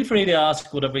feel free to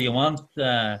ask whatever you want.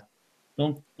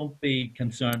 Don't be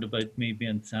concerned about me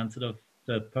being sensitive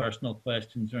to personal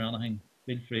questions or anything.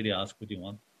 Feel free to ask what you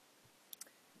want.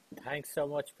 Thanks so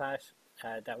much, Pat.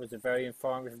 That was a very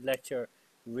informative lecture.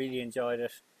 Really enjoyed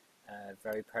it.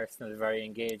 Very personal, very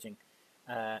engaging.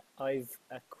 I've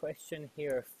a question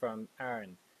here from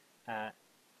Aaron.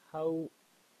 How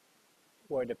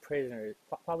were the prisoners?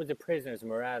 What was the prisoners'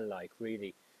 morale like,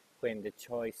 really, when the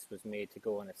choice was made to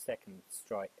go on a second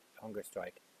hunger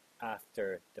strike,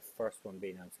 after the first one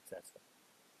being unsuccessful?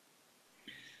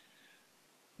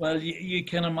 Well, you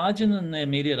can imagine in the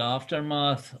immediate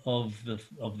aftermath of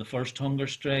the first hunger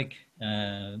strike,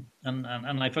 and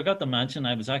I forgot to mention,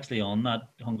 I was actually on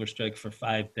that hunger strike for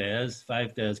 5 days.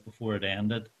 5 days before it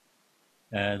ended,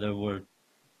 there were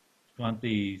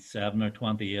 27 or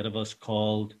 28 of us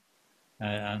called,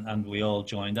 and we all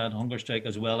joined that hunger strike,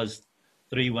 as well as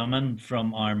 3 women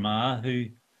from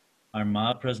Armagh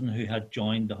prison who had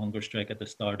joined the hunger strike at the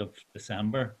start of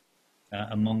December.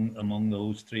 Among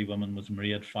those 3 women was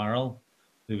Maria Farrell,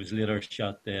 who was later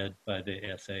shot dead by the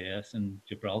SAS in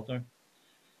Gibraltar.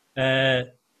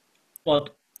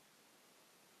 But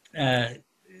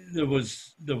there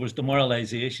was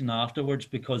demoralization afterwards,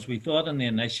 because we thought in the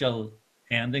initial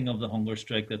ending of the hunger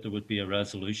strike that there would be a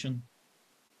resolution,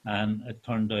 and it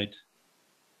turned out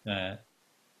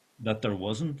that there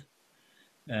wasn't.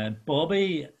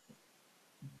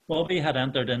 Bobby had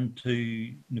entered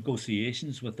into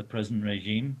negotiations with the prison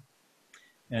regime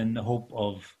in the hope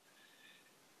of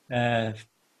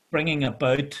bringing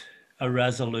about a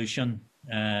resolution,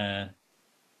 and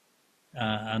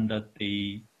that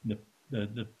the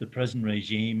prison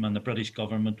regime and the British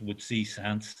government would see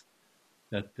sense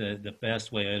that the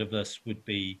best way out of this would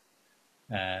be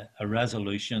a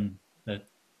resolution that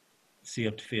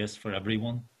saved face for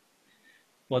everyone.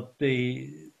 But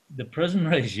the prison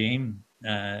regime,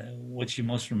 which you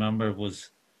must remember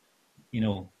was,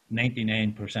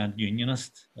 99%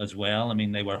 unionist as well. I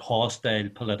mean, they were hostile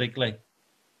politically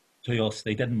to us.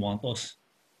 They didn't want us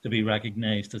to be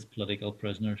recognized as political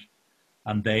prisoners,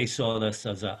 and they saw this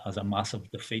as a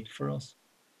massive defeat for us,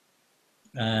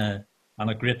 and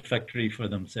a great victory for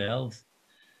themselves.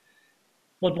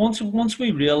 But once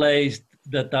we realized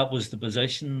that was the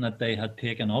position that they had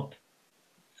taken up,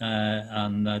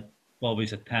 and that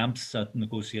Bobby's attempts at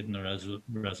negotiating a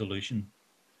resolution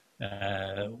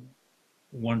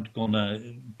weren't going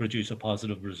to produce a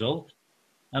positive result,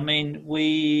 I mean,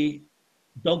 we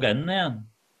dug in then,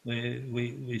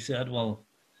 We said, well,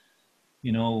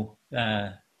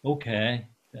 okay,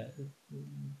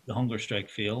 the hunger strike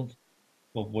failed,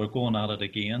 but we're going at it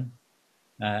again,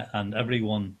 and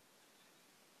everyone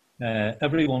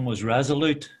was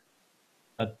resolute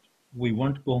that we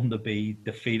weren't going to be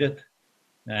defeated,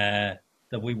 that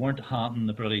we weren't handing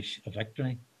the British a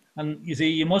victory. And you see,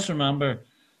 you must remember,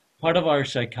 part of our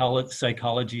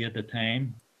psychology at the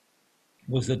time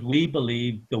was that we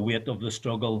believed the weight of the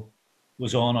struggle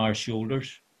was on our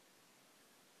shoulders,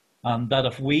 and that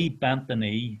if we bent the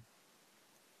knee,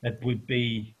 it would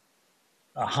be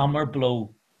a hammer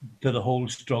blow to the whole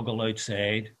struggle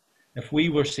outside. If we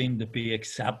were seen to be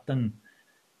accepting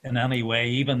in any way,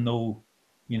 even though,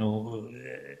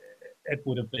 it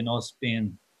would have been us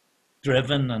being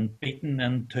driven and beaten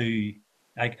into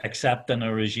accepting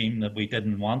a regime that we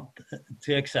didn't want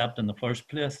to accept in the first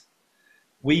place,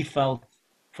 we felt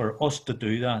for us to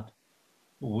do that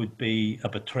would be a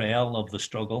betrayal of the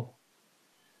struggle,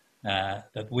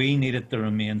 that we needed to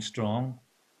remain strong,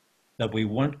 that we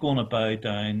weren't going to bow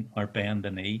down or bend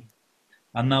the knee.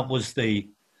 And that was the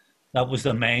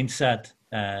mindset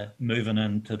moving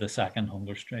into the second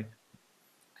hunger strike.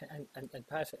 And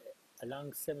Pat,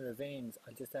 along similar veins,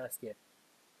 I'll just ask you,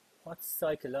 what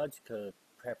psychological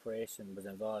preparation was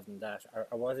involved in that? Or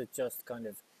was it just kind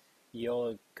of you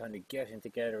all kind of getting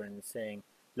together and saying,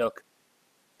 look,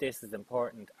 this is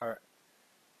important? Or,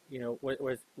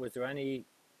 was there any,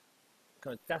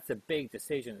 because that's a big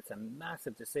decision, it's a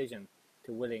massive decision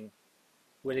to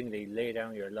willingly lay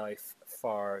down your life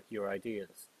for your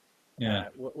ideals. Yeah.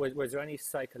 Was there any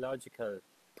psychological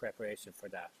preparation for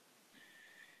that?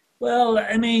 Well,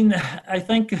 I mean, I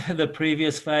think the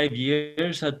previous 5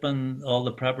 years had been all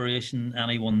the preparation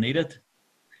anyone needed.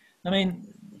 I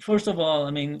mean, first of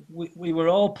all, we were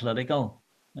all political.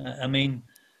 None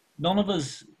of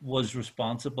us was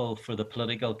responsible for the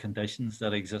political conditions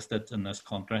that existed in this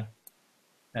country.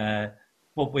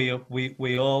 But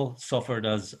we all suffered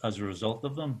as a result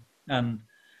of them. And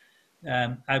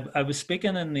I was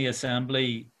speaking in the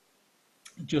Assembly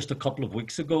just a couple of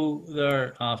weeks ago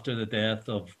there after the death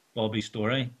of Bobby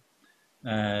Story.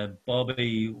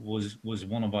 Bobby was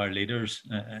one of our leaders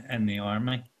in the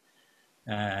army.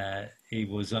 He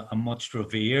was a much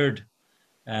revered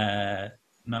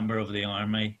member of the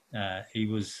army. He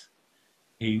was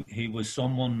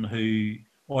someone who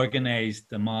organised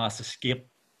the mass escape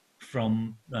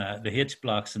from the H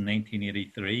blocks in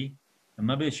 1983. And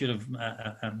maybe I should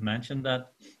have mentioned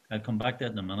that. I'll come back to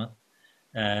that in a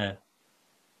minute.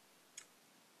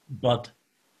 But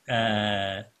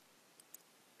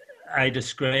I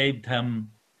described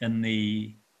him in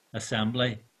the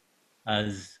Assembly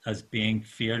as being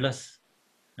fearless,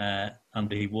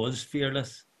 and he was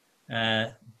fearless.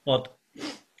 But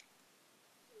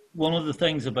one of the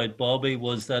things about Bobby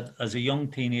was that as a young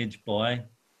teenage boy,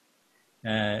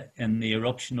 in the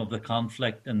eruption of the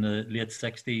conflict in the late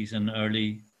 60s and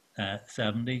early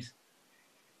 70s,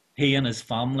 he and his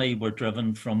family were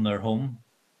driven from their home.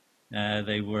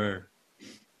 Their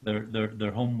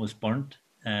home was burnt.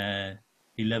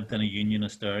 He lived in a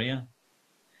unionist area.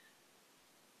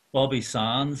 Bobby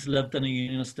Sands lived in a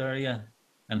unionist area,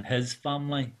 and his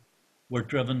family were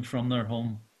driven from their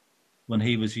home when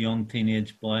he was a young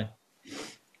teenage boy.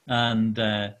 And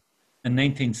in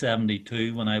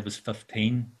 1972, when I was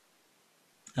 15,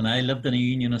 and I lived in a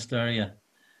unionist area,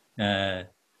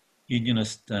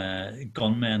 unionist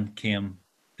gunmen came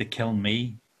to kill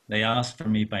me. They asked for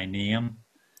me by name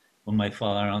when my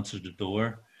father answered the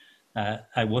door.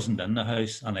 I wasn't in the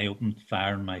house, and I opened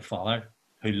fire on my father,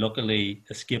 who luckily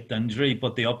escaped injury.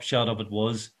 But the upshot of it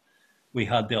was we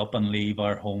had to up and leave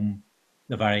our home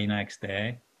the very next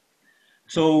day.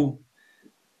 So,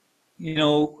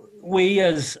 we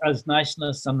as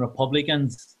nationalists and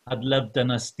Republicans had lived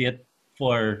in a state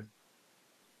for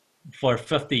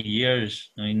 50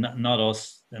 years. I mean, not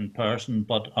us in person,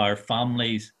 but our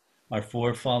families, our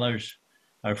forefathers,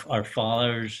 our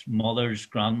fathers, mothers,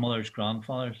 grandmothers,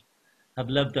 grandfathers had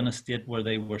lived in a state where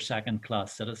they were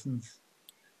second-class citizens,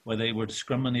 where they were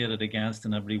discriminated against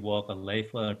in every walk of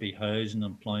life, whether it be housing,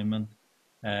 employment,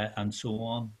 and so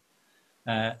on.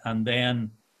 And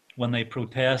then when they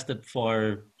protested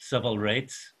for civil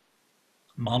rights,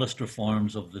 modest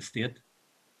reforms of the state,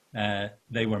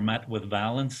 they were met with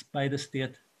violence by the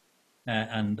state,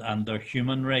 and their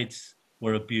human rights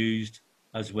were abused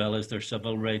as well as their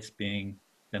civil rights being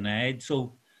denied.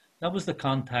 So that was the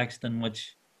context in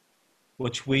which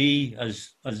we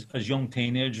as young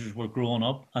teenagers were growing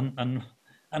up, and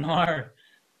our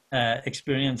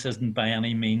experience isn't by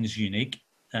any means unique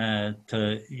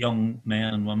to young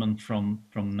men and women from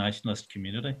the nationalist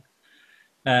community.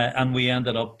 and we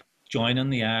ended up joining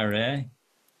the IRA.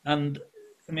 And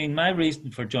I mean, my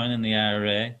reason for joining the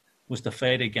IRA was to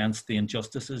fight against the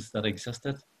injustices that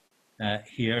existed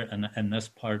here in this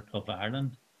part of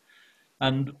Ireland.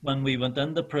 And when we went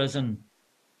into prison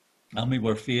and we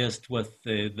were faced with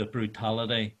the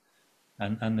brutality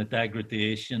and the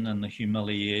degradation and the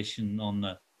humiliation on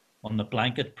the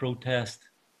blanket protest,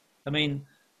 I mean,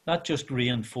 that just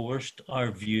reinforced our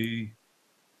view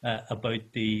about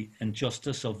the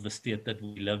injustice of the state that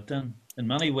we lived in. In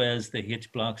many ways, the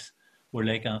H blocks were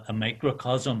like a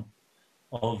microcosm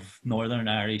of Northern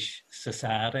Irish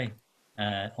society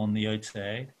on the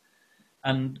outside.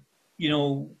 And, you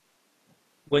know,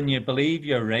 when you believe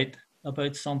you're right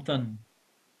about something,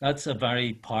 that's a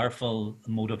very powerful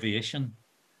motivation.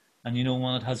 And, you know,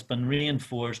 when it has been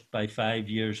reinforced by 5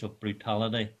 years of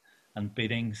brutality and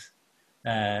beatings,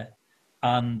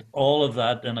 and all of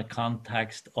that in a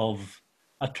context of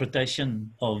a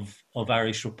tradition of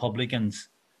Irish Republicans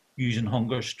using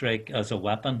hunger strike as a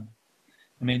weapon.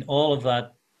 I mean, all of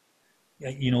that,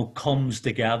 you know, comes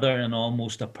together in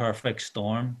almost a perfect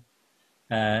storm.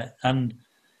 And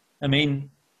I mean,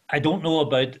 I don't know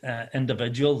about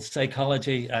individual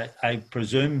psychology. I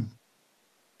presume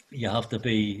you have to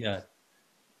be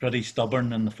pretty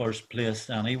stubborn in the first place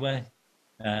anyway,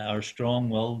 or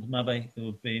strong-willed maybe, it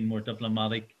would be a more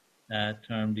diplomatic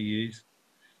term to use.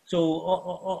 So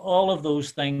all of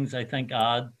those things, I think,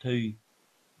 add to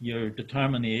your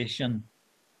determination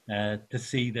to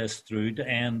see this through, to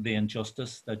end the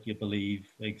injustice that you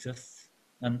believe exists.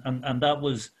 And that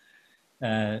was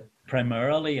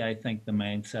primarily, I think, the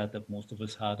mindset that most of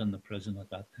us had in the prison at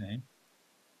that time.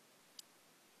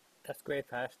 That's great,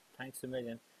 Pat. Thanks a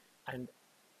million. And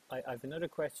I've another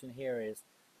question here is,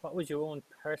 what was your own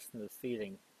personal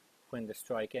feeling when the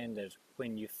strike ended,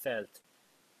 when you felt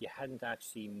you hadn't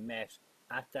actually met,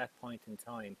 at that point in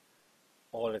time,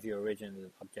 all of your original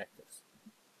objectives?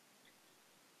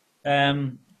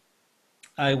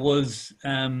 I was,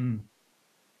 I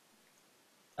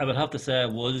would have to say I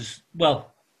was,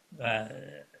 well,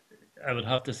 I would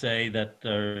have to say that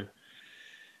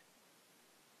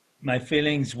my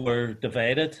feelings were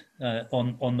divided.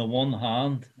 On the one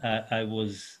hand, I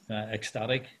was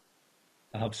ecstatic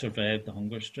to have survived the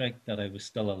hunger strike, that I was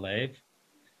still alive.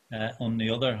 On the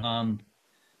other hand,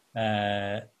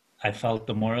 I felt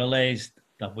demoralized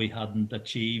that we hadn't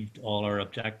achieved all our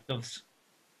objectives.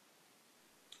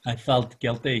 I felt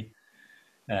guilty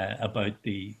about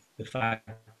the fact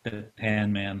that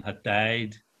 10 men had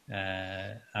died.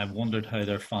 I wondered how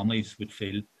their families would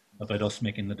feel about us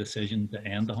making the decision to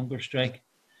end the hunger strike.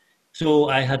 So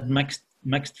I had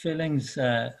mixed feelings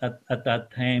at that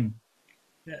time.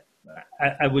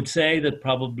 I would say that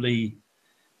probably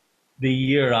the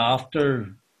year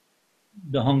after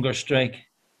the hunger strike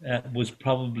was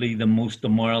probably the most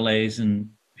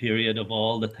demoralizing period of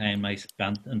all the time I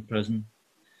spent in prison.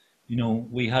 You know,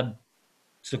 we had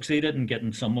succeeded in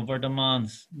getting some of our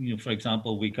demands. You know, for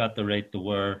example, we got the right to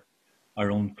wear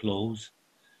our own clothes,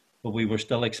 but we were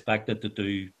still expected to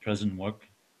do prison work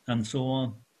and so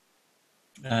on.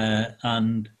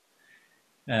 And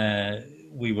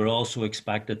we were also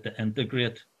expected to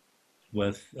integrate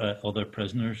with other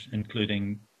prisoners,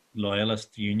 including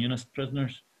loyalist unionist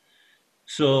prisoners.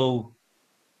 So,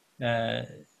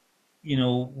 you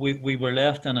know, we were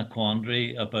left in a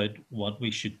quandary about what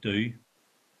we should do,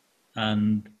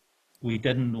 and we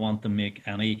didn't want to make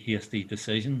any hasty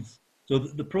decisions. So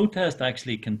the protest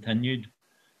actually continued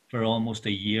for almost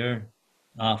a year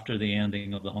after the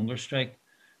ending of the hunger strike,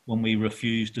 when we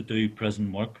refused to do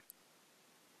prison work.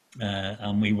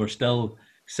 And we were still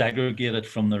segregated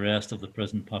from the rest of the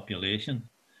prison population,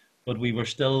 but we were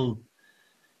still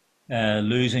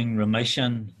losing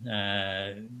remission.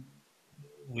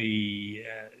 We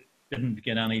didn't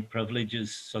get any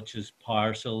privileges such as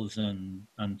parcels and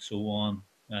so on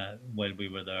while we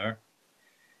were there.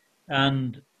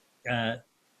 And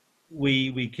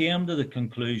we came to the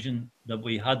conclusion that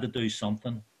we had to do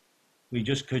something. We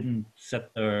just couldn't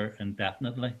sit there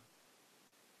indefinitely.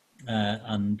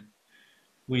 And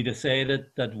we decided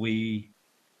that we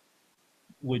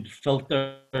would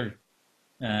filter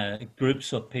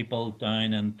groups of people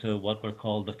down into what were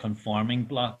called the conforming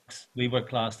blocks. We were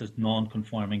classed as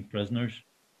non-conforming prisoners.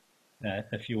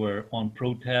 If you were on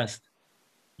protest,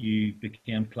 you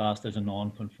became classed as a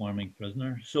non-conforming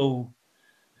prisoner. So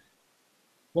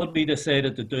what we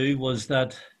decided to do was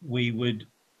that we would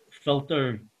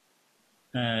filter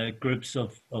groups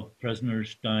of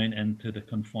prisoners down into the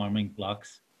conforming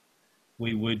blocks.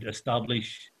 We would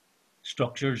establish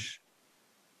structures,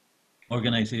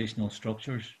 organizational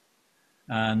structures,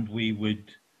 and we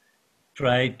would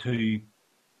try to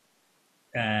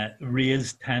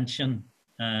raise tension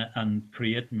and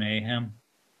create mayhem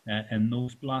in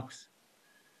those blocks.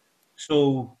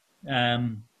 So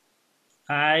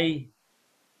I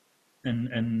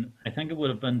think it would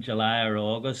have been July or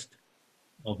August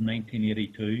of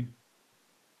 1982,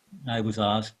 I was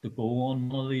asked to go on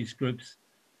one of these groups,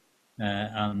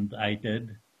 and I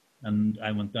did. And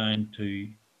I went down to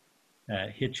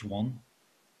H1,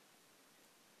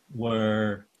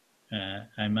 where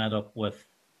I met up with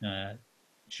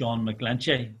Sean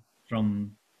McGlinchey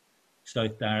from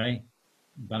South Derry,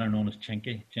 better known as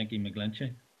Chinky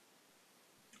McGlinchey.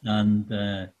 And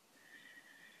the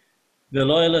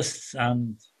Loyalists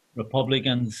and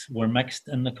Republicans were mixed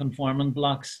in the conforming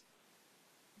blocks.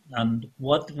 And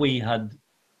what we had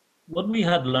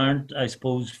learned, I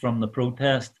suppose, from the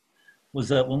protest was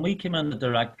that when we came into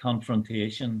direct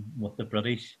confrontation with the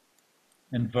British,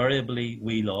 invariably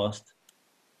we lost,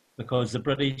 because the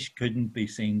British couldn't be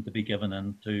seen to be given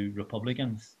in to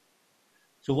Republicans.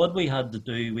 So what we had to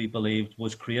do, we believed,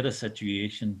 was create a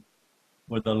situation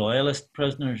where the Loyalist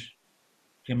prisoners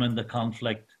came into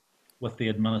conflict with the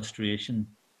administration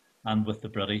and with the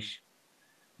British.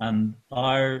 And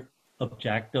our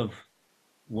objective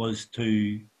was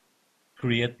to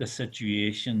create the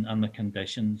situation and the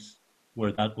conditions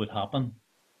where that would happen.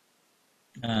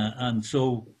 And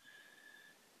so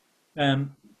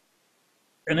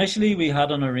initially we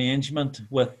had an arrangement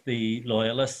with the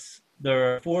Loyalists.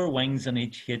 There are 4 wings in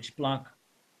each H block,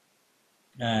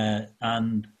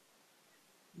 and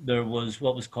there was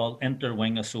what was called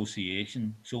inter-wing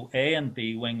association. So A and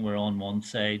B wing were on one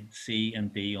side, C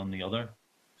and D on the other.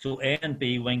 So A and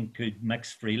B wing could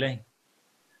mix freely.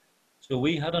 So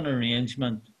we had an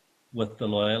arrangement with the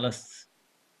Loyalists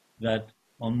that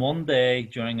on one day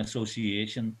during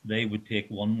association, they would take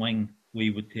one wing,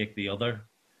 we would take the other,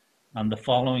 and the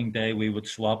following day we would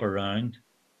swap around.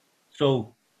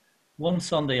 So one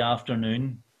Sunday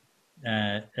afternoon,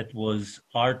 it was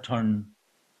our turn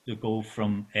to go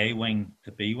from A wing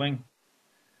to B wing.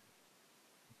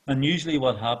 And usually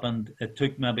what happened, it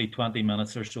took maybe 20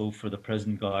 minutes or so for the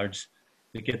prison guards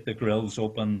to get the grills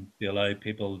open to allow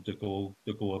people to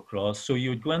go across. So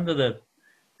you would go into the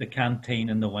canteen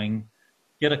in the wing,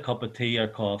 get a cup of tea or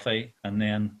coffee, and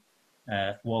then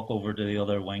walk over to the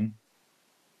other wing.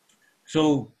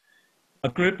 So a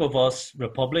group of us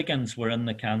Republicans were in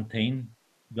the canteen.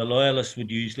 The Loyalists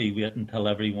would usually wait until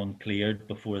everyone cleared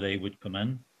before they would come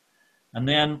in. And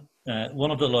then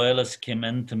one of the Loyalists came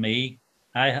in to me.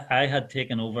 I had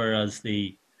taken over as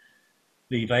the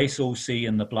vice OC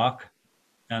in the block,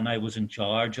 and I was in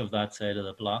charge of that side of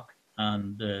the block.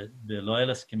 And the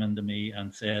Loyalist came in to me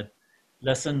and said,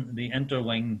 listen, the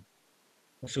inter-wing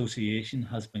association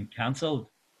has been cancelled.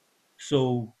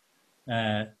 So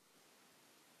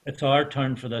it's our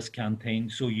turn for this canteen,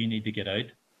 so you need to get out.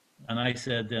 And I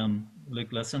said,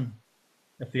 look, listen,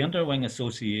 if the inter-wing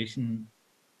association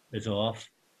is off,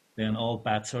 then all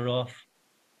bets are off,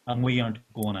 and we aren't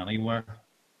going anywhere.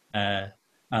 And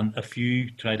if you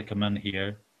try to come in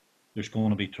here, there's going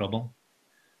to be trouble.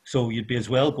 So you'd be as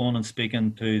well going and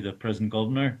speaking to the prison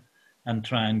governor and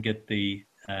try and get the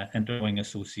inter-wing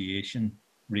association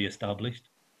re-established.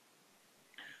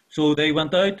 So they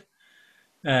went out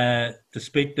to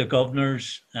speak to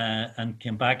governors and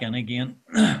came back in again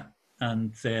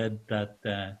and said that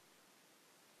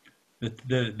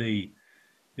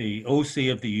the OC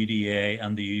of the UDA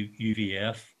and the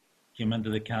UVF came into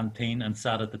the canteen and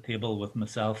sat at the table with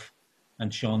myself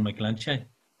and Sean McGlinchey.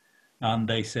 And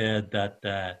they said that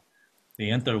the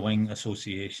inter-wing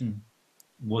association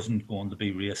wasn't going to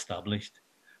be re-established,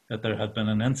 that there had been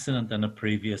an incident in a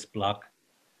previous block,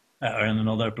 or in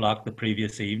another block the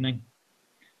previous evening.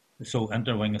 So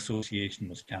inter-wing association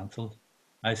was cancelled.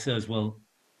 I says, well,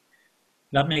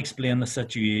 let me explain the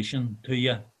situation to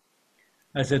you.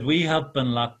 I said, we have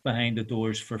been locked behind the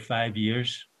doors for 5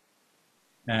 years,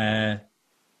 and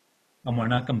we're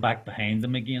not going back behind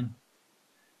them again.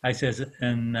 I says,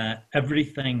 in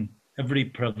everything, every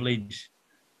privilege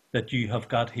that you have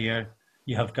got here,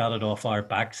 you have got it off our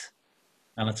backs.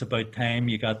 And it's about time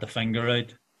you got the finger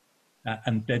out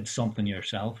and did something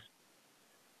yourself.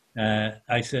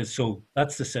 I says, so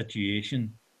that's the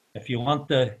situation. If you want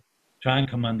to try and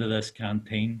come into this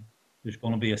canteen, there's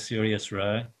going to be a serious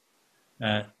row.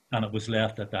 And it was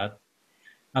left at that.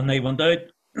 And they went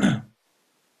out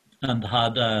and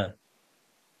had a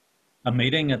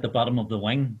meeting at the bottom of the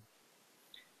wing.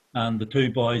 And the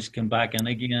 2 boys came back in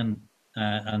again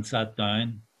and sat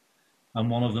down. And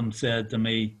one of them said to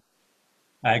me,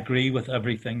 I agree with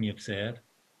everything you've said.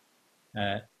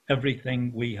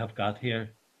 Everything we have got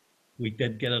here, we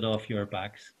did get it off your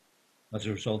backs as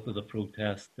a result of the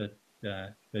protest that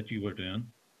that you were doing.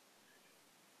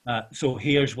 So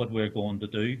here's what we're going to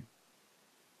do.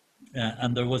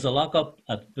 And there was a lockup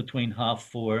at between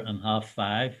 4:30 and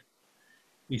 5:30.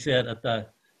 He said at the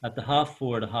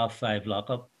 4:30 to 5:30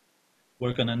 lockup,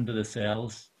 we're going into the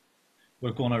cells.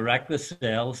 We're going to wreck the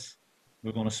cells.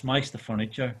 We're going to smash the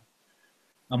furniture,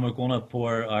 and we're going to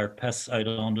pour our piss out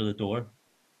under the door.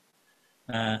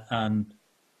 And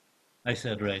I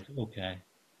said, right, okay.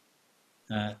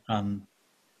 And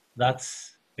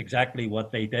that's exactly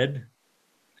what they did.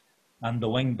 And the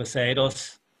wing beside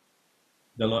us,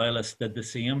 the loyalists did the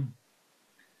same.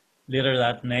 Later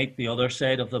that night, the other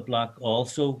side of the block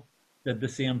also did the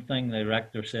same thing. They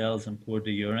wrecked their cells and poured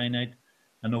the urine out.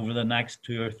 And over the next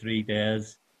 2 or 3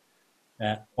 days,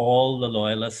 all the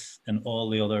loyalists in all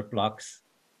the other blocks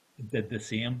did the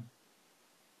same.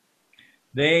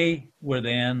 They were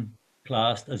then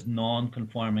classed as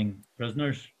non-conforming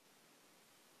prisoners.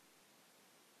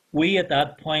 We, at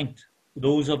that point,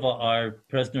 those of our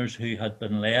prisoners who had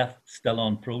been left still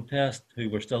on protest, who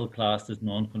were still classed as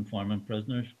non-conforming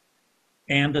prisoners,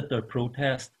 ended their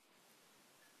protest.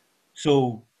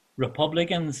 So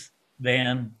Republicans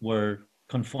then were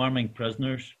conforming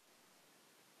prisoners,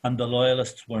 and the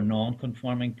loyalists were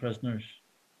non-conforming prisoners.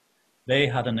 They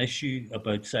had an issue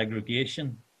about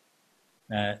segregation.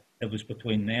 It was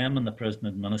between them and the prison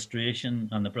administration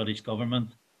and the British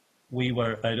government. We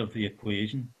were out of the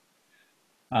equation.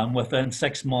 And within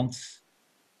 6 months,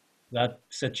 that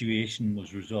situation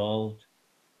was resolved.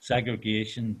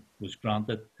 Segregation was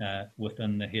granted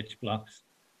within the H blocks,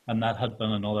 and that had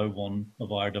been another one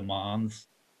of our demands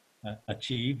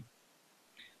achieved.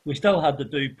 We still had to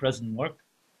do prison work,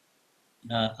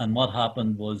 and what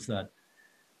happened was that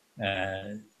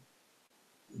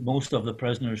most of the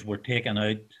prisoners were taken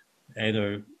out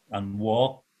either and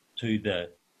walked to the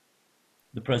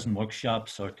prison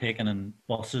workshops or taken in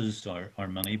buses or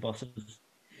minibuses.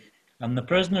 And the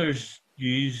prisoners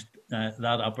used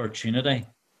that opportunity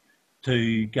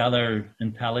to gather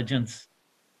intelligence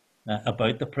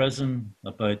about the prison,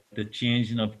 about the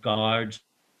changing of guards,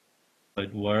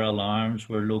 about where alarms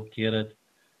were located,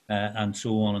 and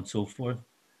so on and so forth.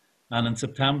 And in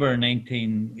September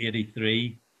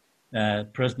 1983,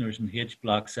 prisoners in H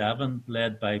Block 7,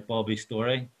 led by Bobby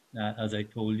Story, as I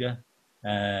told you,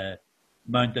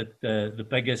 mounted the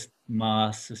biggest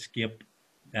mass escape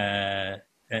in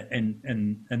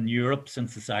Europe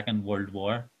since the Second World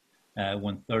War,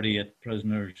 when 38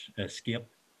 prisoners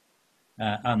escaped.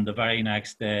 And the very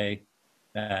next day,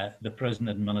 the prison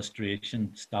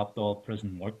administration stopped all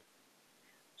prison work.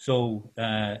 So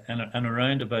in a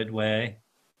roundabout way,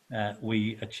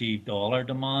 we achieved all our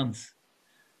demands.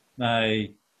 Now,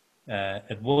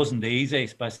 it wasn't easy,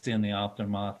 especially in the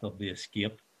aftermath of the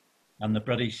escape. And the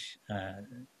British,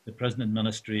 the prison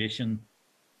administration,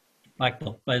 backed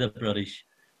up by the British,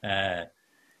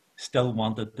 still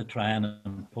wanted to try and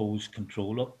impose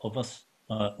control of us,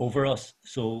 over us.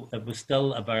 So it was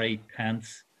still a very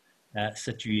tense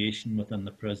situation within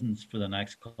the prisons for the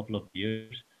next couple of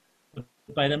years. But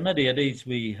by the mid-80s,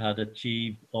 we had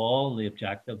achieved all the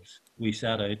objectives we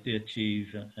set out to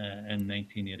achieve in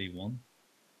 1981.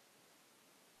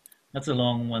 That's a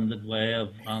long-winded way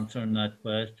of answering that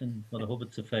question, but I hope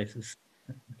it suffices.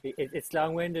 It's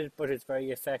long-winded, but it's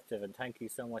very effective, and thank you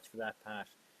so much for that, Pat.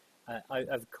 I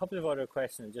have a couple of other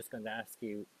questions I'm just going to ask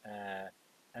you,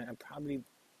 and probably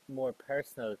more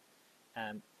personal.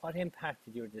 What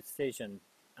impacted your decision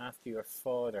after your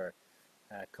father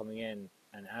coming in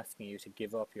and asking you to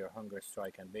give up your hunger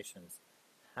strike ambitions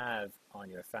have on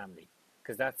your family?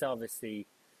 Because that's obviously,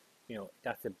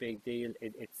 that's a big deal.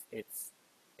 It's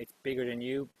bigger than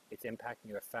you. It's impacting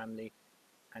your family.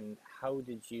 And how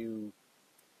did you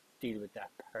deal with that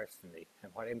personally?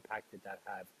 And what impact did that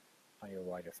have on your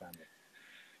wider family?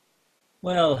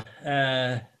 Well,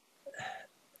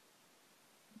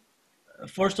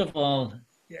 first of all,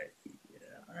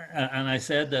 and I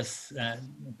said this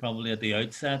probably at the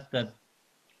outset, that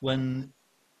when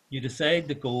you decide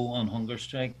to go on hunger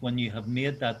strike, when you have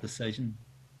made that decision,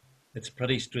 it's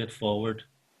pretty straightforward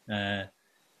and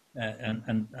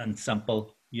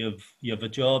simple. You have a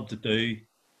job to do.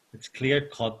 It's clear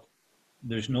cut.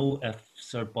 There's no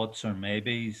ifs or buts or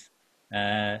maybes.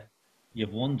 You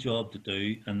have one job to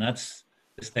do, and that's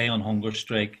to stay on hunger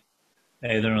strike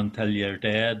either until you're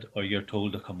dead or you're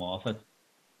told to come off it.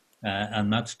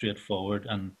 And that's straightforward.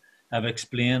 And I've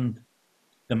explained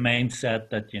the mindset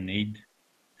that you need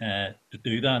to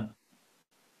do that.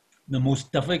 The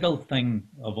most difficult thing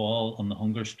of all on the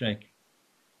hunger strike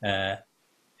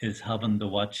is having to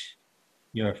watch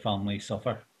your family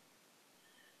suffer.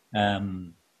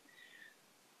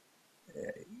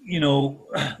 you know,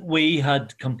 we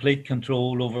had complete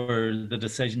control over the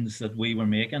decisions that we were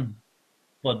making,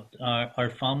 but our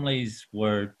families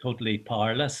were totally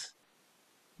powerless.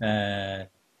 Uh,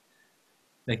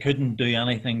 they couldn't do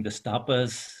anything to stop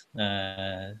us.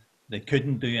 They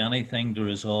couldn't do anything to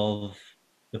resolve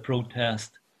the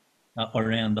protest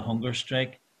or end the hunger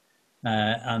strike.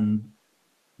 And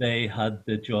they had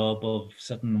the job of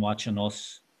sitting watching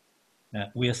us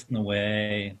wasting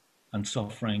away and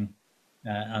suffering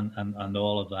and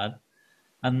all of that.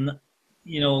 And,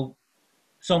 you know,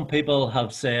 some people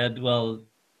have said, well,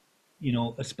 you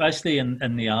know, especially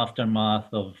in the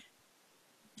aftermath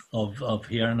of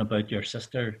hearing about your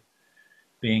sister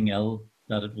being ill,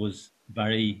 that it was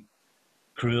very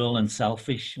cruel and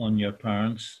selfish on your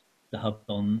parents to have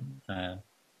done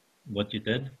what you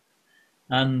did.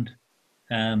 And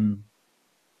um,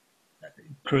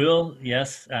 cruel,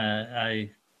 yes,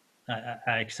 I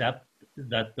accept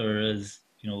that there is,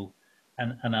 you know,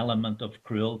 an element of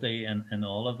cruelty in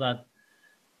all of that.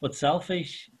 But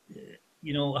selfish,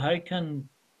 you know, how can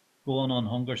going on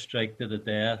hunger strike to the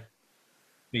death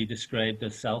be described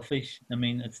as selfish? I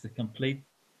mean, it's the complete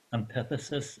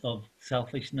antithesis of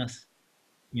selfishness.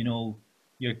 You know,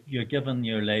 you're giving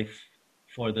your life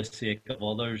for the sake of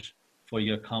others, for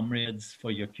your comrades,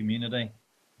 for your community,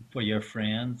 for your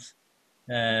friends.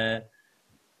 Uh,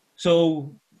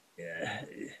 so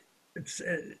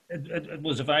it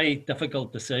was a very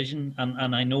difficult decision,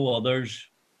 and I know others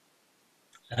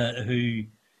who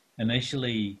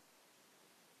initially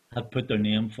had put their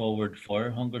name forward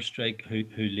for hunger strike who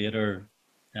later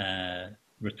uh,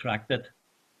 retracted,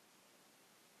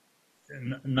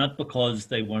 not because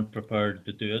they weren't prepared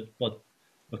to do it, but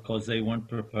because they weren't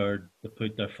prepared to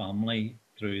put their family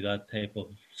through that type of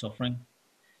suffering.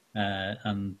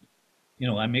 And you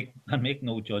know, I make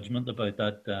no judgment about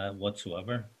that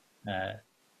whatsoever. Uh,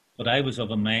 but I was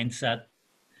of a mindset.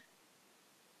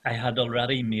 I had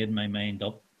already made my mind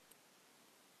up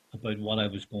about what I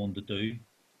was going to do,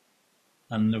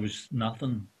 and there was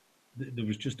nothing. There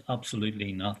was just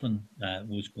absolutely nothing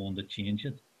was going to change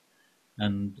it.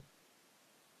 And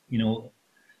you know,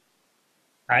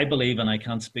 I believe, and I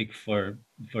can't speak for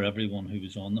everyone who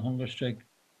was on the hunger strike,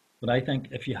 but I think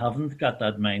if you haven't got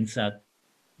that mindset,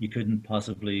 you couldn't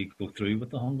possibly go through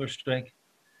with the hunger strike.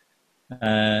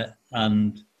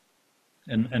 And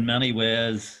in many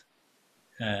ways,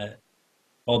 uh,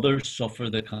 others suffer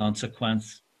the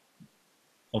consequence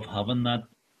of having that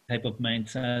type of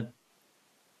mindset,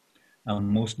 and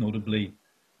most notably,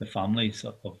 the families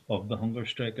of the hunger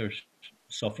strikers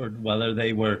suffered, whether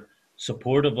they were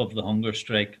supportive of the hunger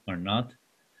strike or not.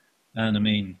 And I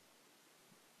mean,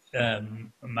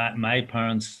 my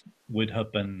parents would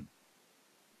have been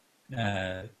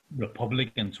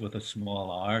Republicans with a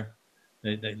small r.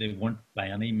 They weren't by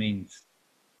any means,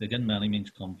 they didn't by any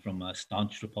means come from a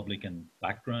staunch Republican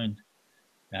background,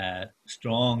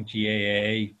 strong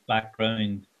GAA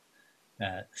background,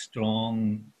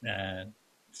 strong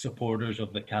supporters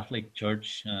of the Catholic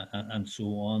Church, and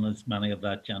so on, as many of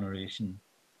that generation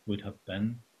would have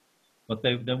been. But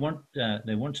they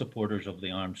weren't supporters of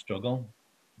the armed struggle.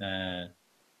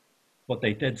 But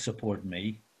they did support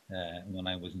me when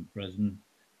I was in prison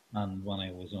and when I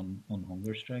was on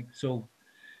hunger strike. So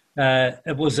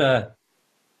it was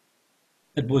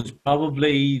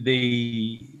probably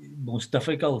the most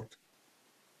difficult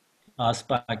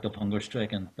aspect of hunger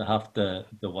striking, to have to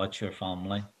watch your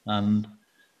family. And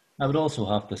I would also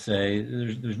have to say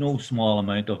there's no small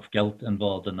amount of guilt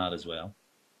involved in that as well.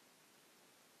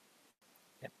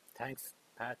 Yeah, thanks,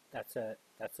 Pat. That's a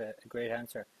great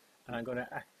answer. And I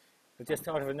just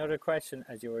thought of another question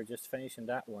as you were just finishing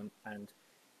that one, and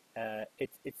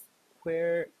it's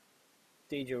where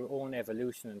did your own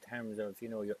evolution in terms of, you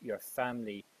know, your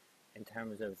family, in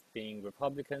terms of being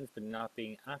Republicans but not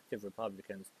being active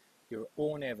Republicans, your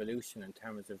own evolution in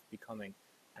terms of becoming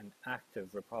an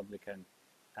active Republican,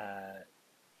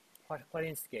 what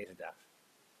instigated that?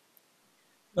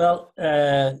 Well,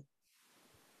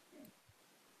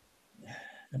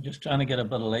 I'm just trying to get a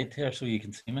bit of light here so you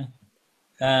can see me.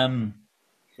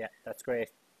 Yeah, that's great.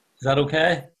 Is that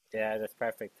okay? Yeah, that's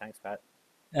perfect. Thanks, Pat.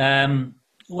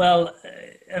 Well,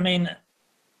 I mean,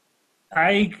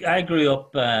 I grew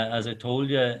up, as I told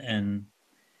you, in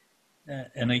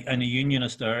a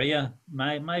unionist area.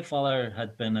 My father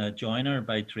had been a joiner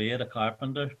by trade, a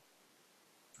carpenter,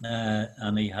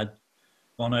 and he had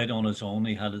gone out on his own.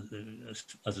 He had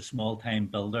as a small time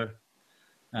builder,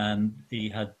 and he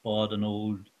had bought an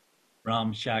old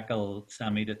ramshackle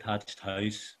semi-detached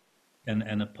house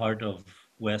in a part of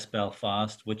West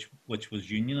Belfast, which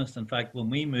was unionist. In fact, when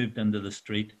we moved into the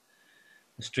street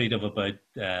of about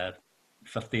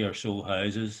 50 or so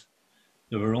houses.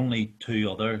 There were only two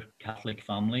other Catholic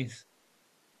families,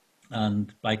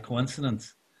 and by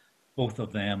coincidence, both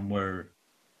of them were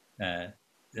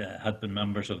had been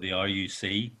members of the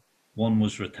RUC. One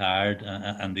was retired,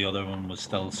 and the other one was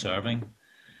still serving.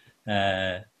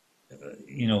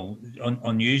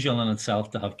 Unusual in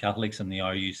itself to have Catholics in the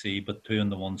RUC, but two in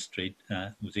the one street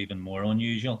was even more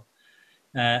unusual.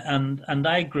 And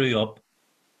I grew up.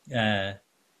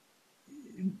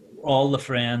 All the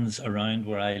friends around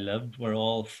where I lived were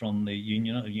all from the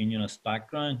unionist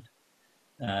background.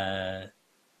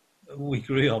 We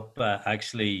grew up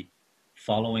actually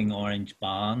following orange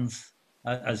bands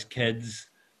as kids.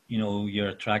 You're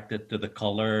attracted to the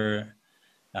color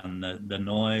and the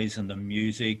noise and the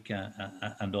music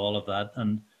and all of that.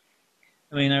 And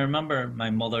I mean, I remember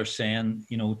my mother saying,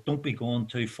 don't be going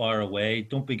too far away,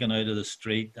 don't be going out of the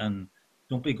street, and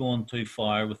don't be going too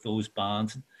far with those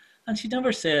bands. And she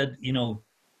never said,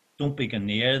 don't be going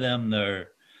near them,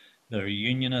 they're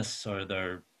unionists or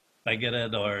they're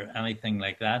bigoted or anything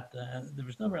like that. There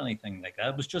was never anything like that.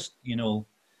 It was just,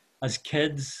 as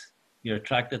kids, you're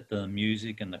attracted to the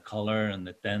music and the color and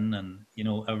the din and,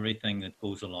 everything that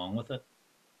goes along with it.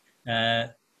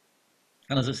 And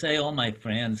as I say, all my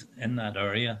friends in that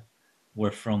area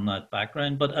were from that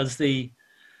background. But as the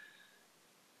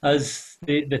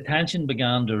tension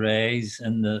began to rise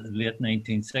in the late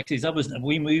 1960s,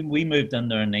 we moved in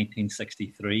there in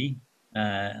 1963,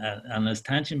 and as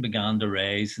tension began to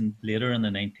rise later in the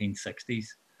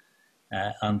 1960s,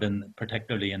 and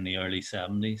particularly in the early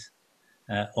 70s,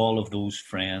 all of those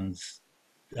friends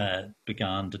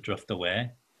began to drift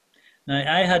away. Now,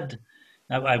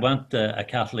 I went to a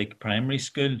Catholic primary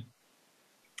school,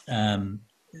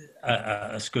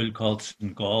 a school called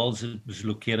St. Gall's. It was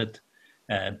located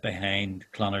behind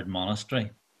Clonard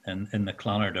Monastery in the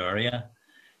Clonard area.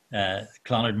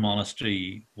 Clonard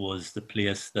Monastery was the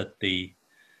place that the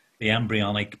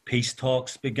embryonic peace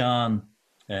talks began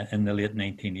in the late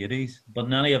 1980s. But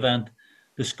in any event,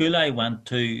 the school I went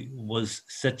to was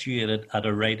situated at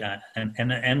a right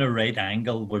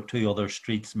angle where two other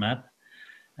streets met.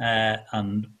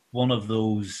 And one of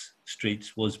those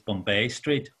streets was Bombay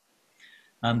Street.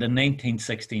 And in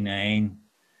 1969,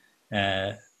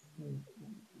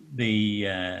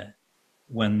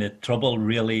 when the trouble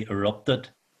really erupted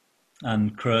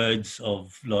and crowds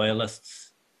of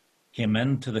loyalists came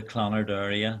into the Clonard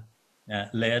area,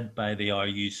 led by the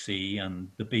RUC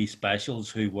and the B Specials,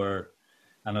 who were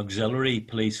an auxiliary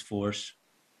police force,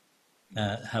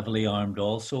 heavily armed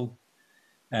also.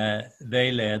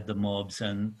 They led the mobs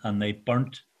in and they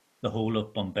burnt the whole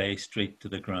of Bombay Street to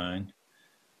the ground.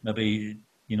 Maybe,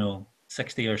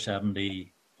 60 or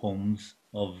 70 homes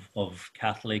of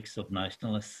Catholics, of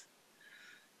nationalists.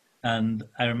 And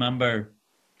I remember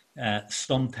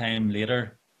sometime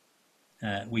later,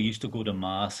 we used to go to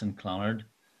Mass in Clonard,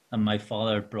 and my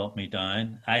father brought me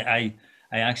down. I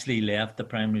actually left the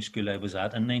primary school I was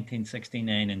at in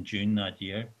 1969 in June that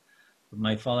year. But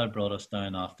my father brought us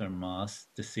down after Mass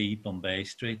to see Bombay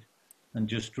Street, and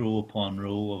just row upon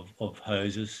row of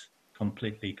houses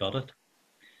completely gutted.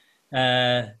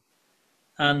 And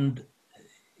my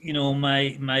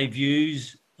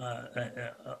views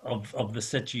of the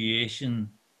situation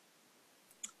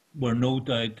were no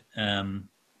doubt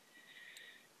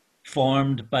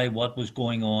formed by what was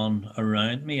going on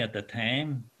around me at the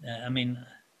time. I mean,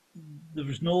 there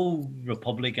was no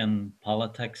Republican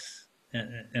politics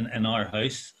in our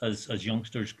house as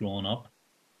youngsters growing up.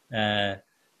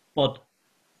 But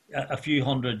a few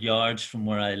hundred yards from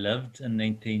where I lived in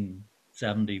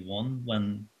 1971,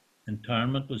 when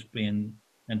internment was being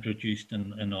introduced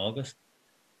in August,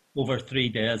 over 3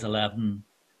 days, 11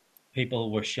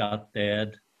 people were shot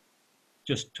dead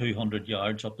just 200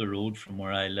 yards up the road from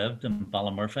where I lived in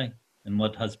Ballymurphy, in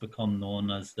what has become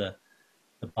known as the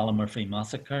Ballymurphy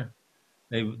Massacre.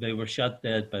 They were shot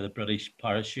dead by the British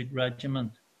Parachute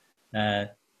Regiment,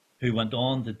 who went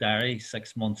on to Derry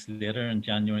 6 months later in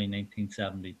January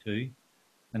 1972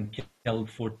 and killed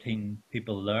 14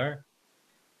 people there.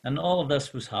 And all of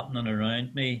this was happening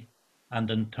around me, and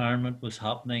internment was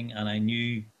happening, and I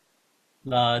knew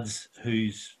lads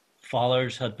whose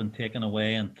fathers had been taken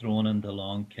away and thrown into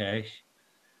Long Kesh.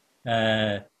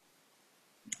 I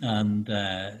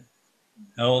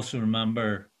also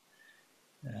remember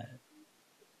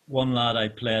one lad I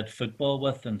played football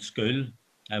with in school.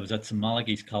 I was at St.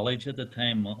 Malachy's College at the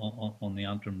time on the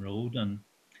Antrim Road, and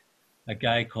a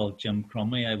guy called Jim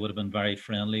Crummy I would have been very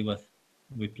friendly with.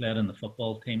 We played in the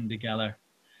football team together.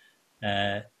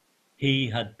 He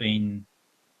had been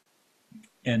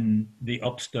in the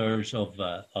upstairs of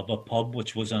a pub,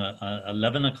 which was a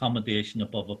living accommodation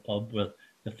above a pub, where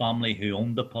the family who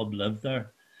owned the pub lived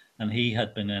there, and he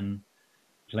had been in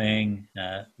playing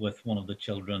with one of the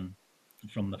children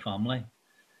from the family,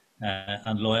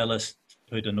 and loyalists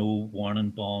put a no warning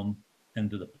bomb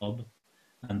into the pub,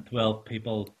 and 12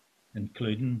 people,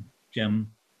 including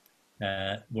Jim,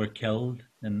 were killed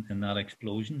in that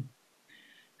explosion.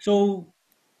 So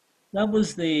that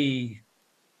was the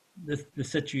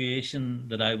situation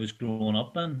that I was growing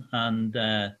up in, and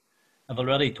I've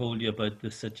already told you about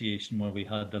the situation where we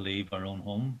had to leave our own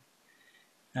home,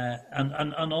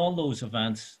 and all those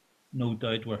events, no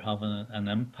doubt, were having an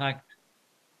impact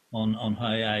on how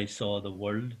I saw the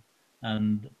world,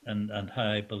 and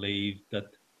how I believed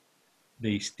that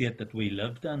the state that we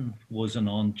lived in was an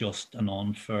unjust and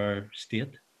unfair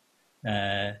state,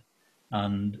 uh,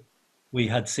 and we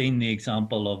had seen the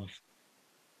example of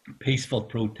peaceful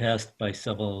protest by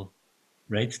civil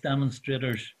rights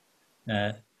demonstrators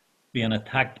uh, being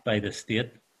attacked by the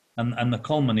state. And the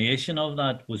culmination of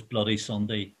that was Bloody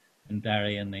Sunday in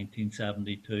Derry in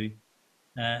 1972.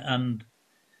 And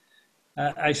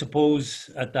I suppose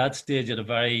at that stage, at a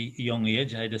very young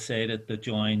age, I decided to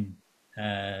join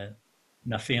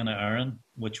Na Fianna Éireann,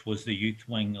 which was the youth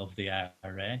wing of the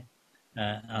IRA.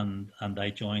 And I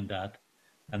joined that.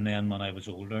 And then when I was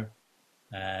older,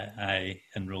 I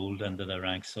enrolled into the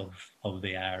ranks of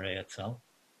the IRA itself.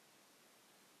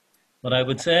 But I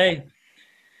would say,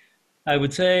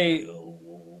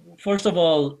 first of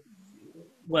all,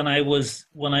 when I was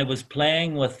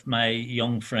playing with my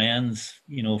young friends,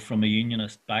 from a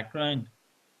unionist background,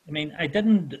 I mean, I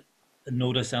didn't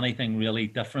notice anything really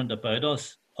different about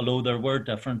us, although there were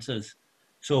differences.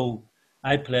 So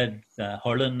I played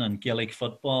hurling and Gaelic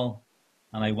football,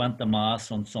 and I went to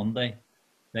mass on Sunday.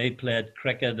 They played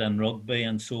cricket and rugby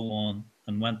and so on,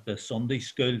 and went to Sunday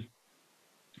school.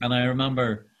 And I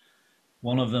remember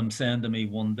one of them saying to me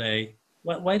one day,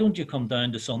 why don't you come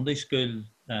down to Sunday school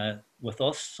with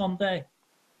us someday?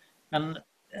 And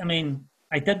I mean,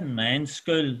 I didn't mind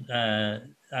school.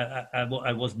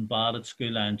 I wasn't bad at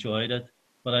school. I enjoyed it.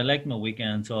 But I liked my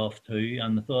weekends off too.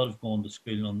 And the thought of going to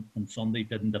school on Sunday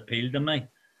didn't appeal to me.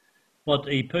 But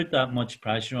he put that much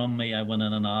pressure on me. I went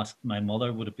in and asked my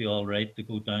mother, would it be all right to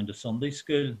go down to Sunday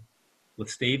school with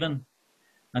Stephen?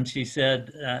 And she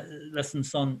said, listen,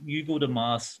 son, you go to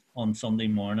mass on Sunday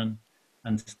morning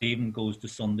and Stephen goes to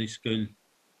Sunday school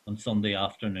on Sunday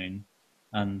afternoon.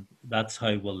 And that's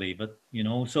how we'll leave it,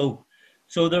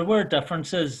 So there were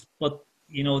differences, but,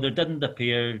 there didn't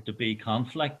appear to be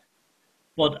conflict.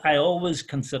 But I always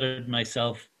considered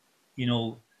myself,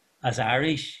 as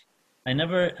Irish. I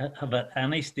never have at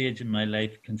any stage in my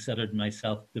life considered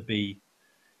myself to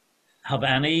have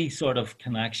any sort of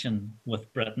connection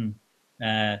with Britain.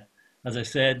 As I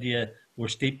said, we're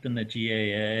steeped in the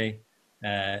GAA.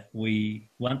 We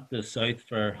went to the south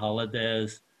for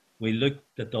holidays. We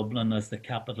looked at Dublin as the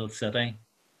capital city.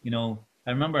 I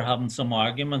remember having some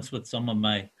arguments with some of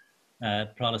my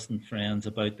Protestant friends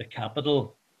about the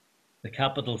capital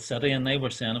city, and they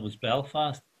were saying it was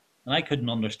Belfast, and I couldn't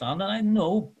understand it. I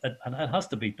know it has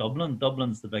to be Dublin.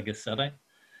 Dublin's the biggest city.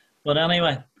 But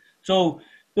anyway, so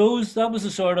that was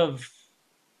the sort of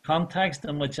context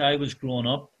in which I was growing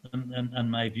up,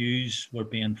 and my views were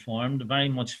being formed, very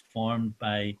much formed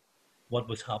by what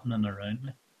was happening around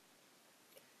me.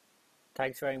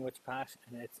 Thanks very much, Pat.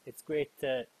 And it's great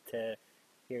to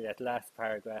hear that last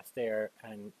paragraph there,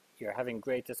 and you're having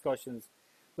great discussions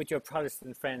with your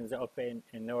Protestant friends up in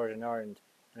Northern Ireland,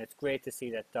 and it's great to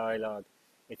see that dialogue.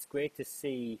 It's great to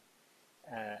see,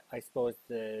 I suppose,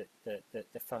 the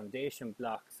foundation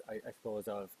blocks, I suppose,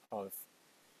 of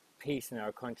peace in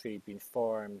our being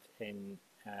formed in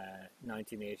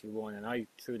 1981, and I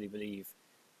truly believe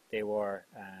they were,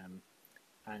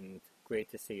 and great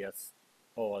to see us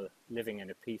all living in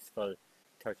a peaceful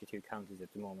 32 counties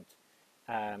at the moment.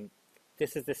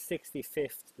 This is the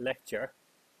 65th lecture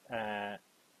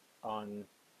on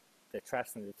the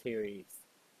Trasna the Theory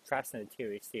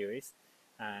series,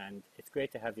 and it's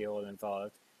great to have you all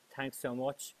involved. Thanks so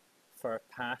much for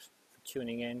Pat for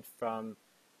tuning in from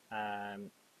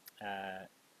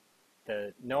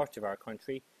the north of our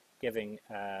country, giving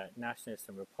a nationalist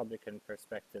and Republican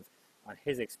perspective on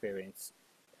his experience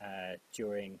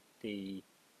during the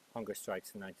hunger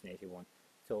strikes in 1981.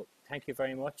 So thank you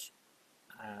very much,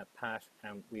 Pat,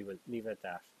 and we will leave it at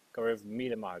that. Go raibh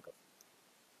míle maith agam.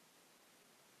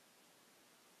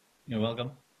 You're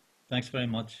welcome. Thanks very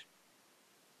much.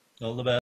 All the best.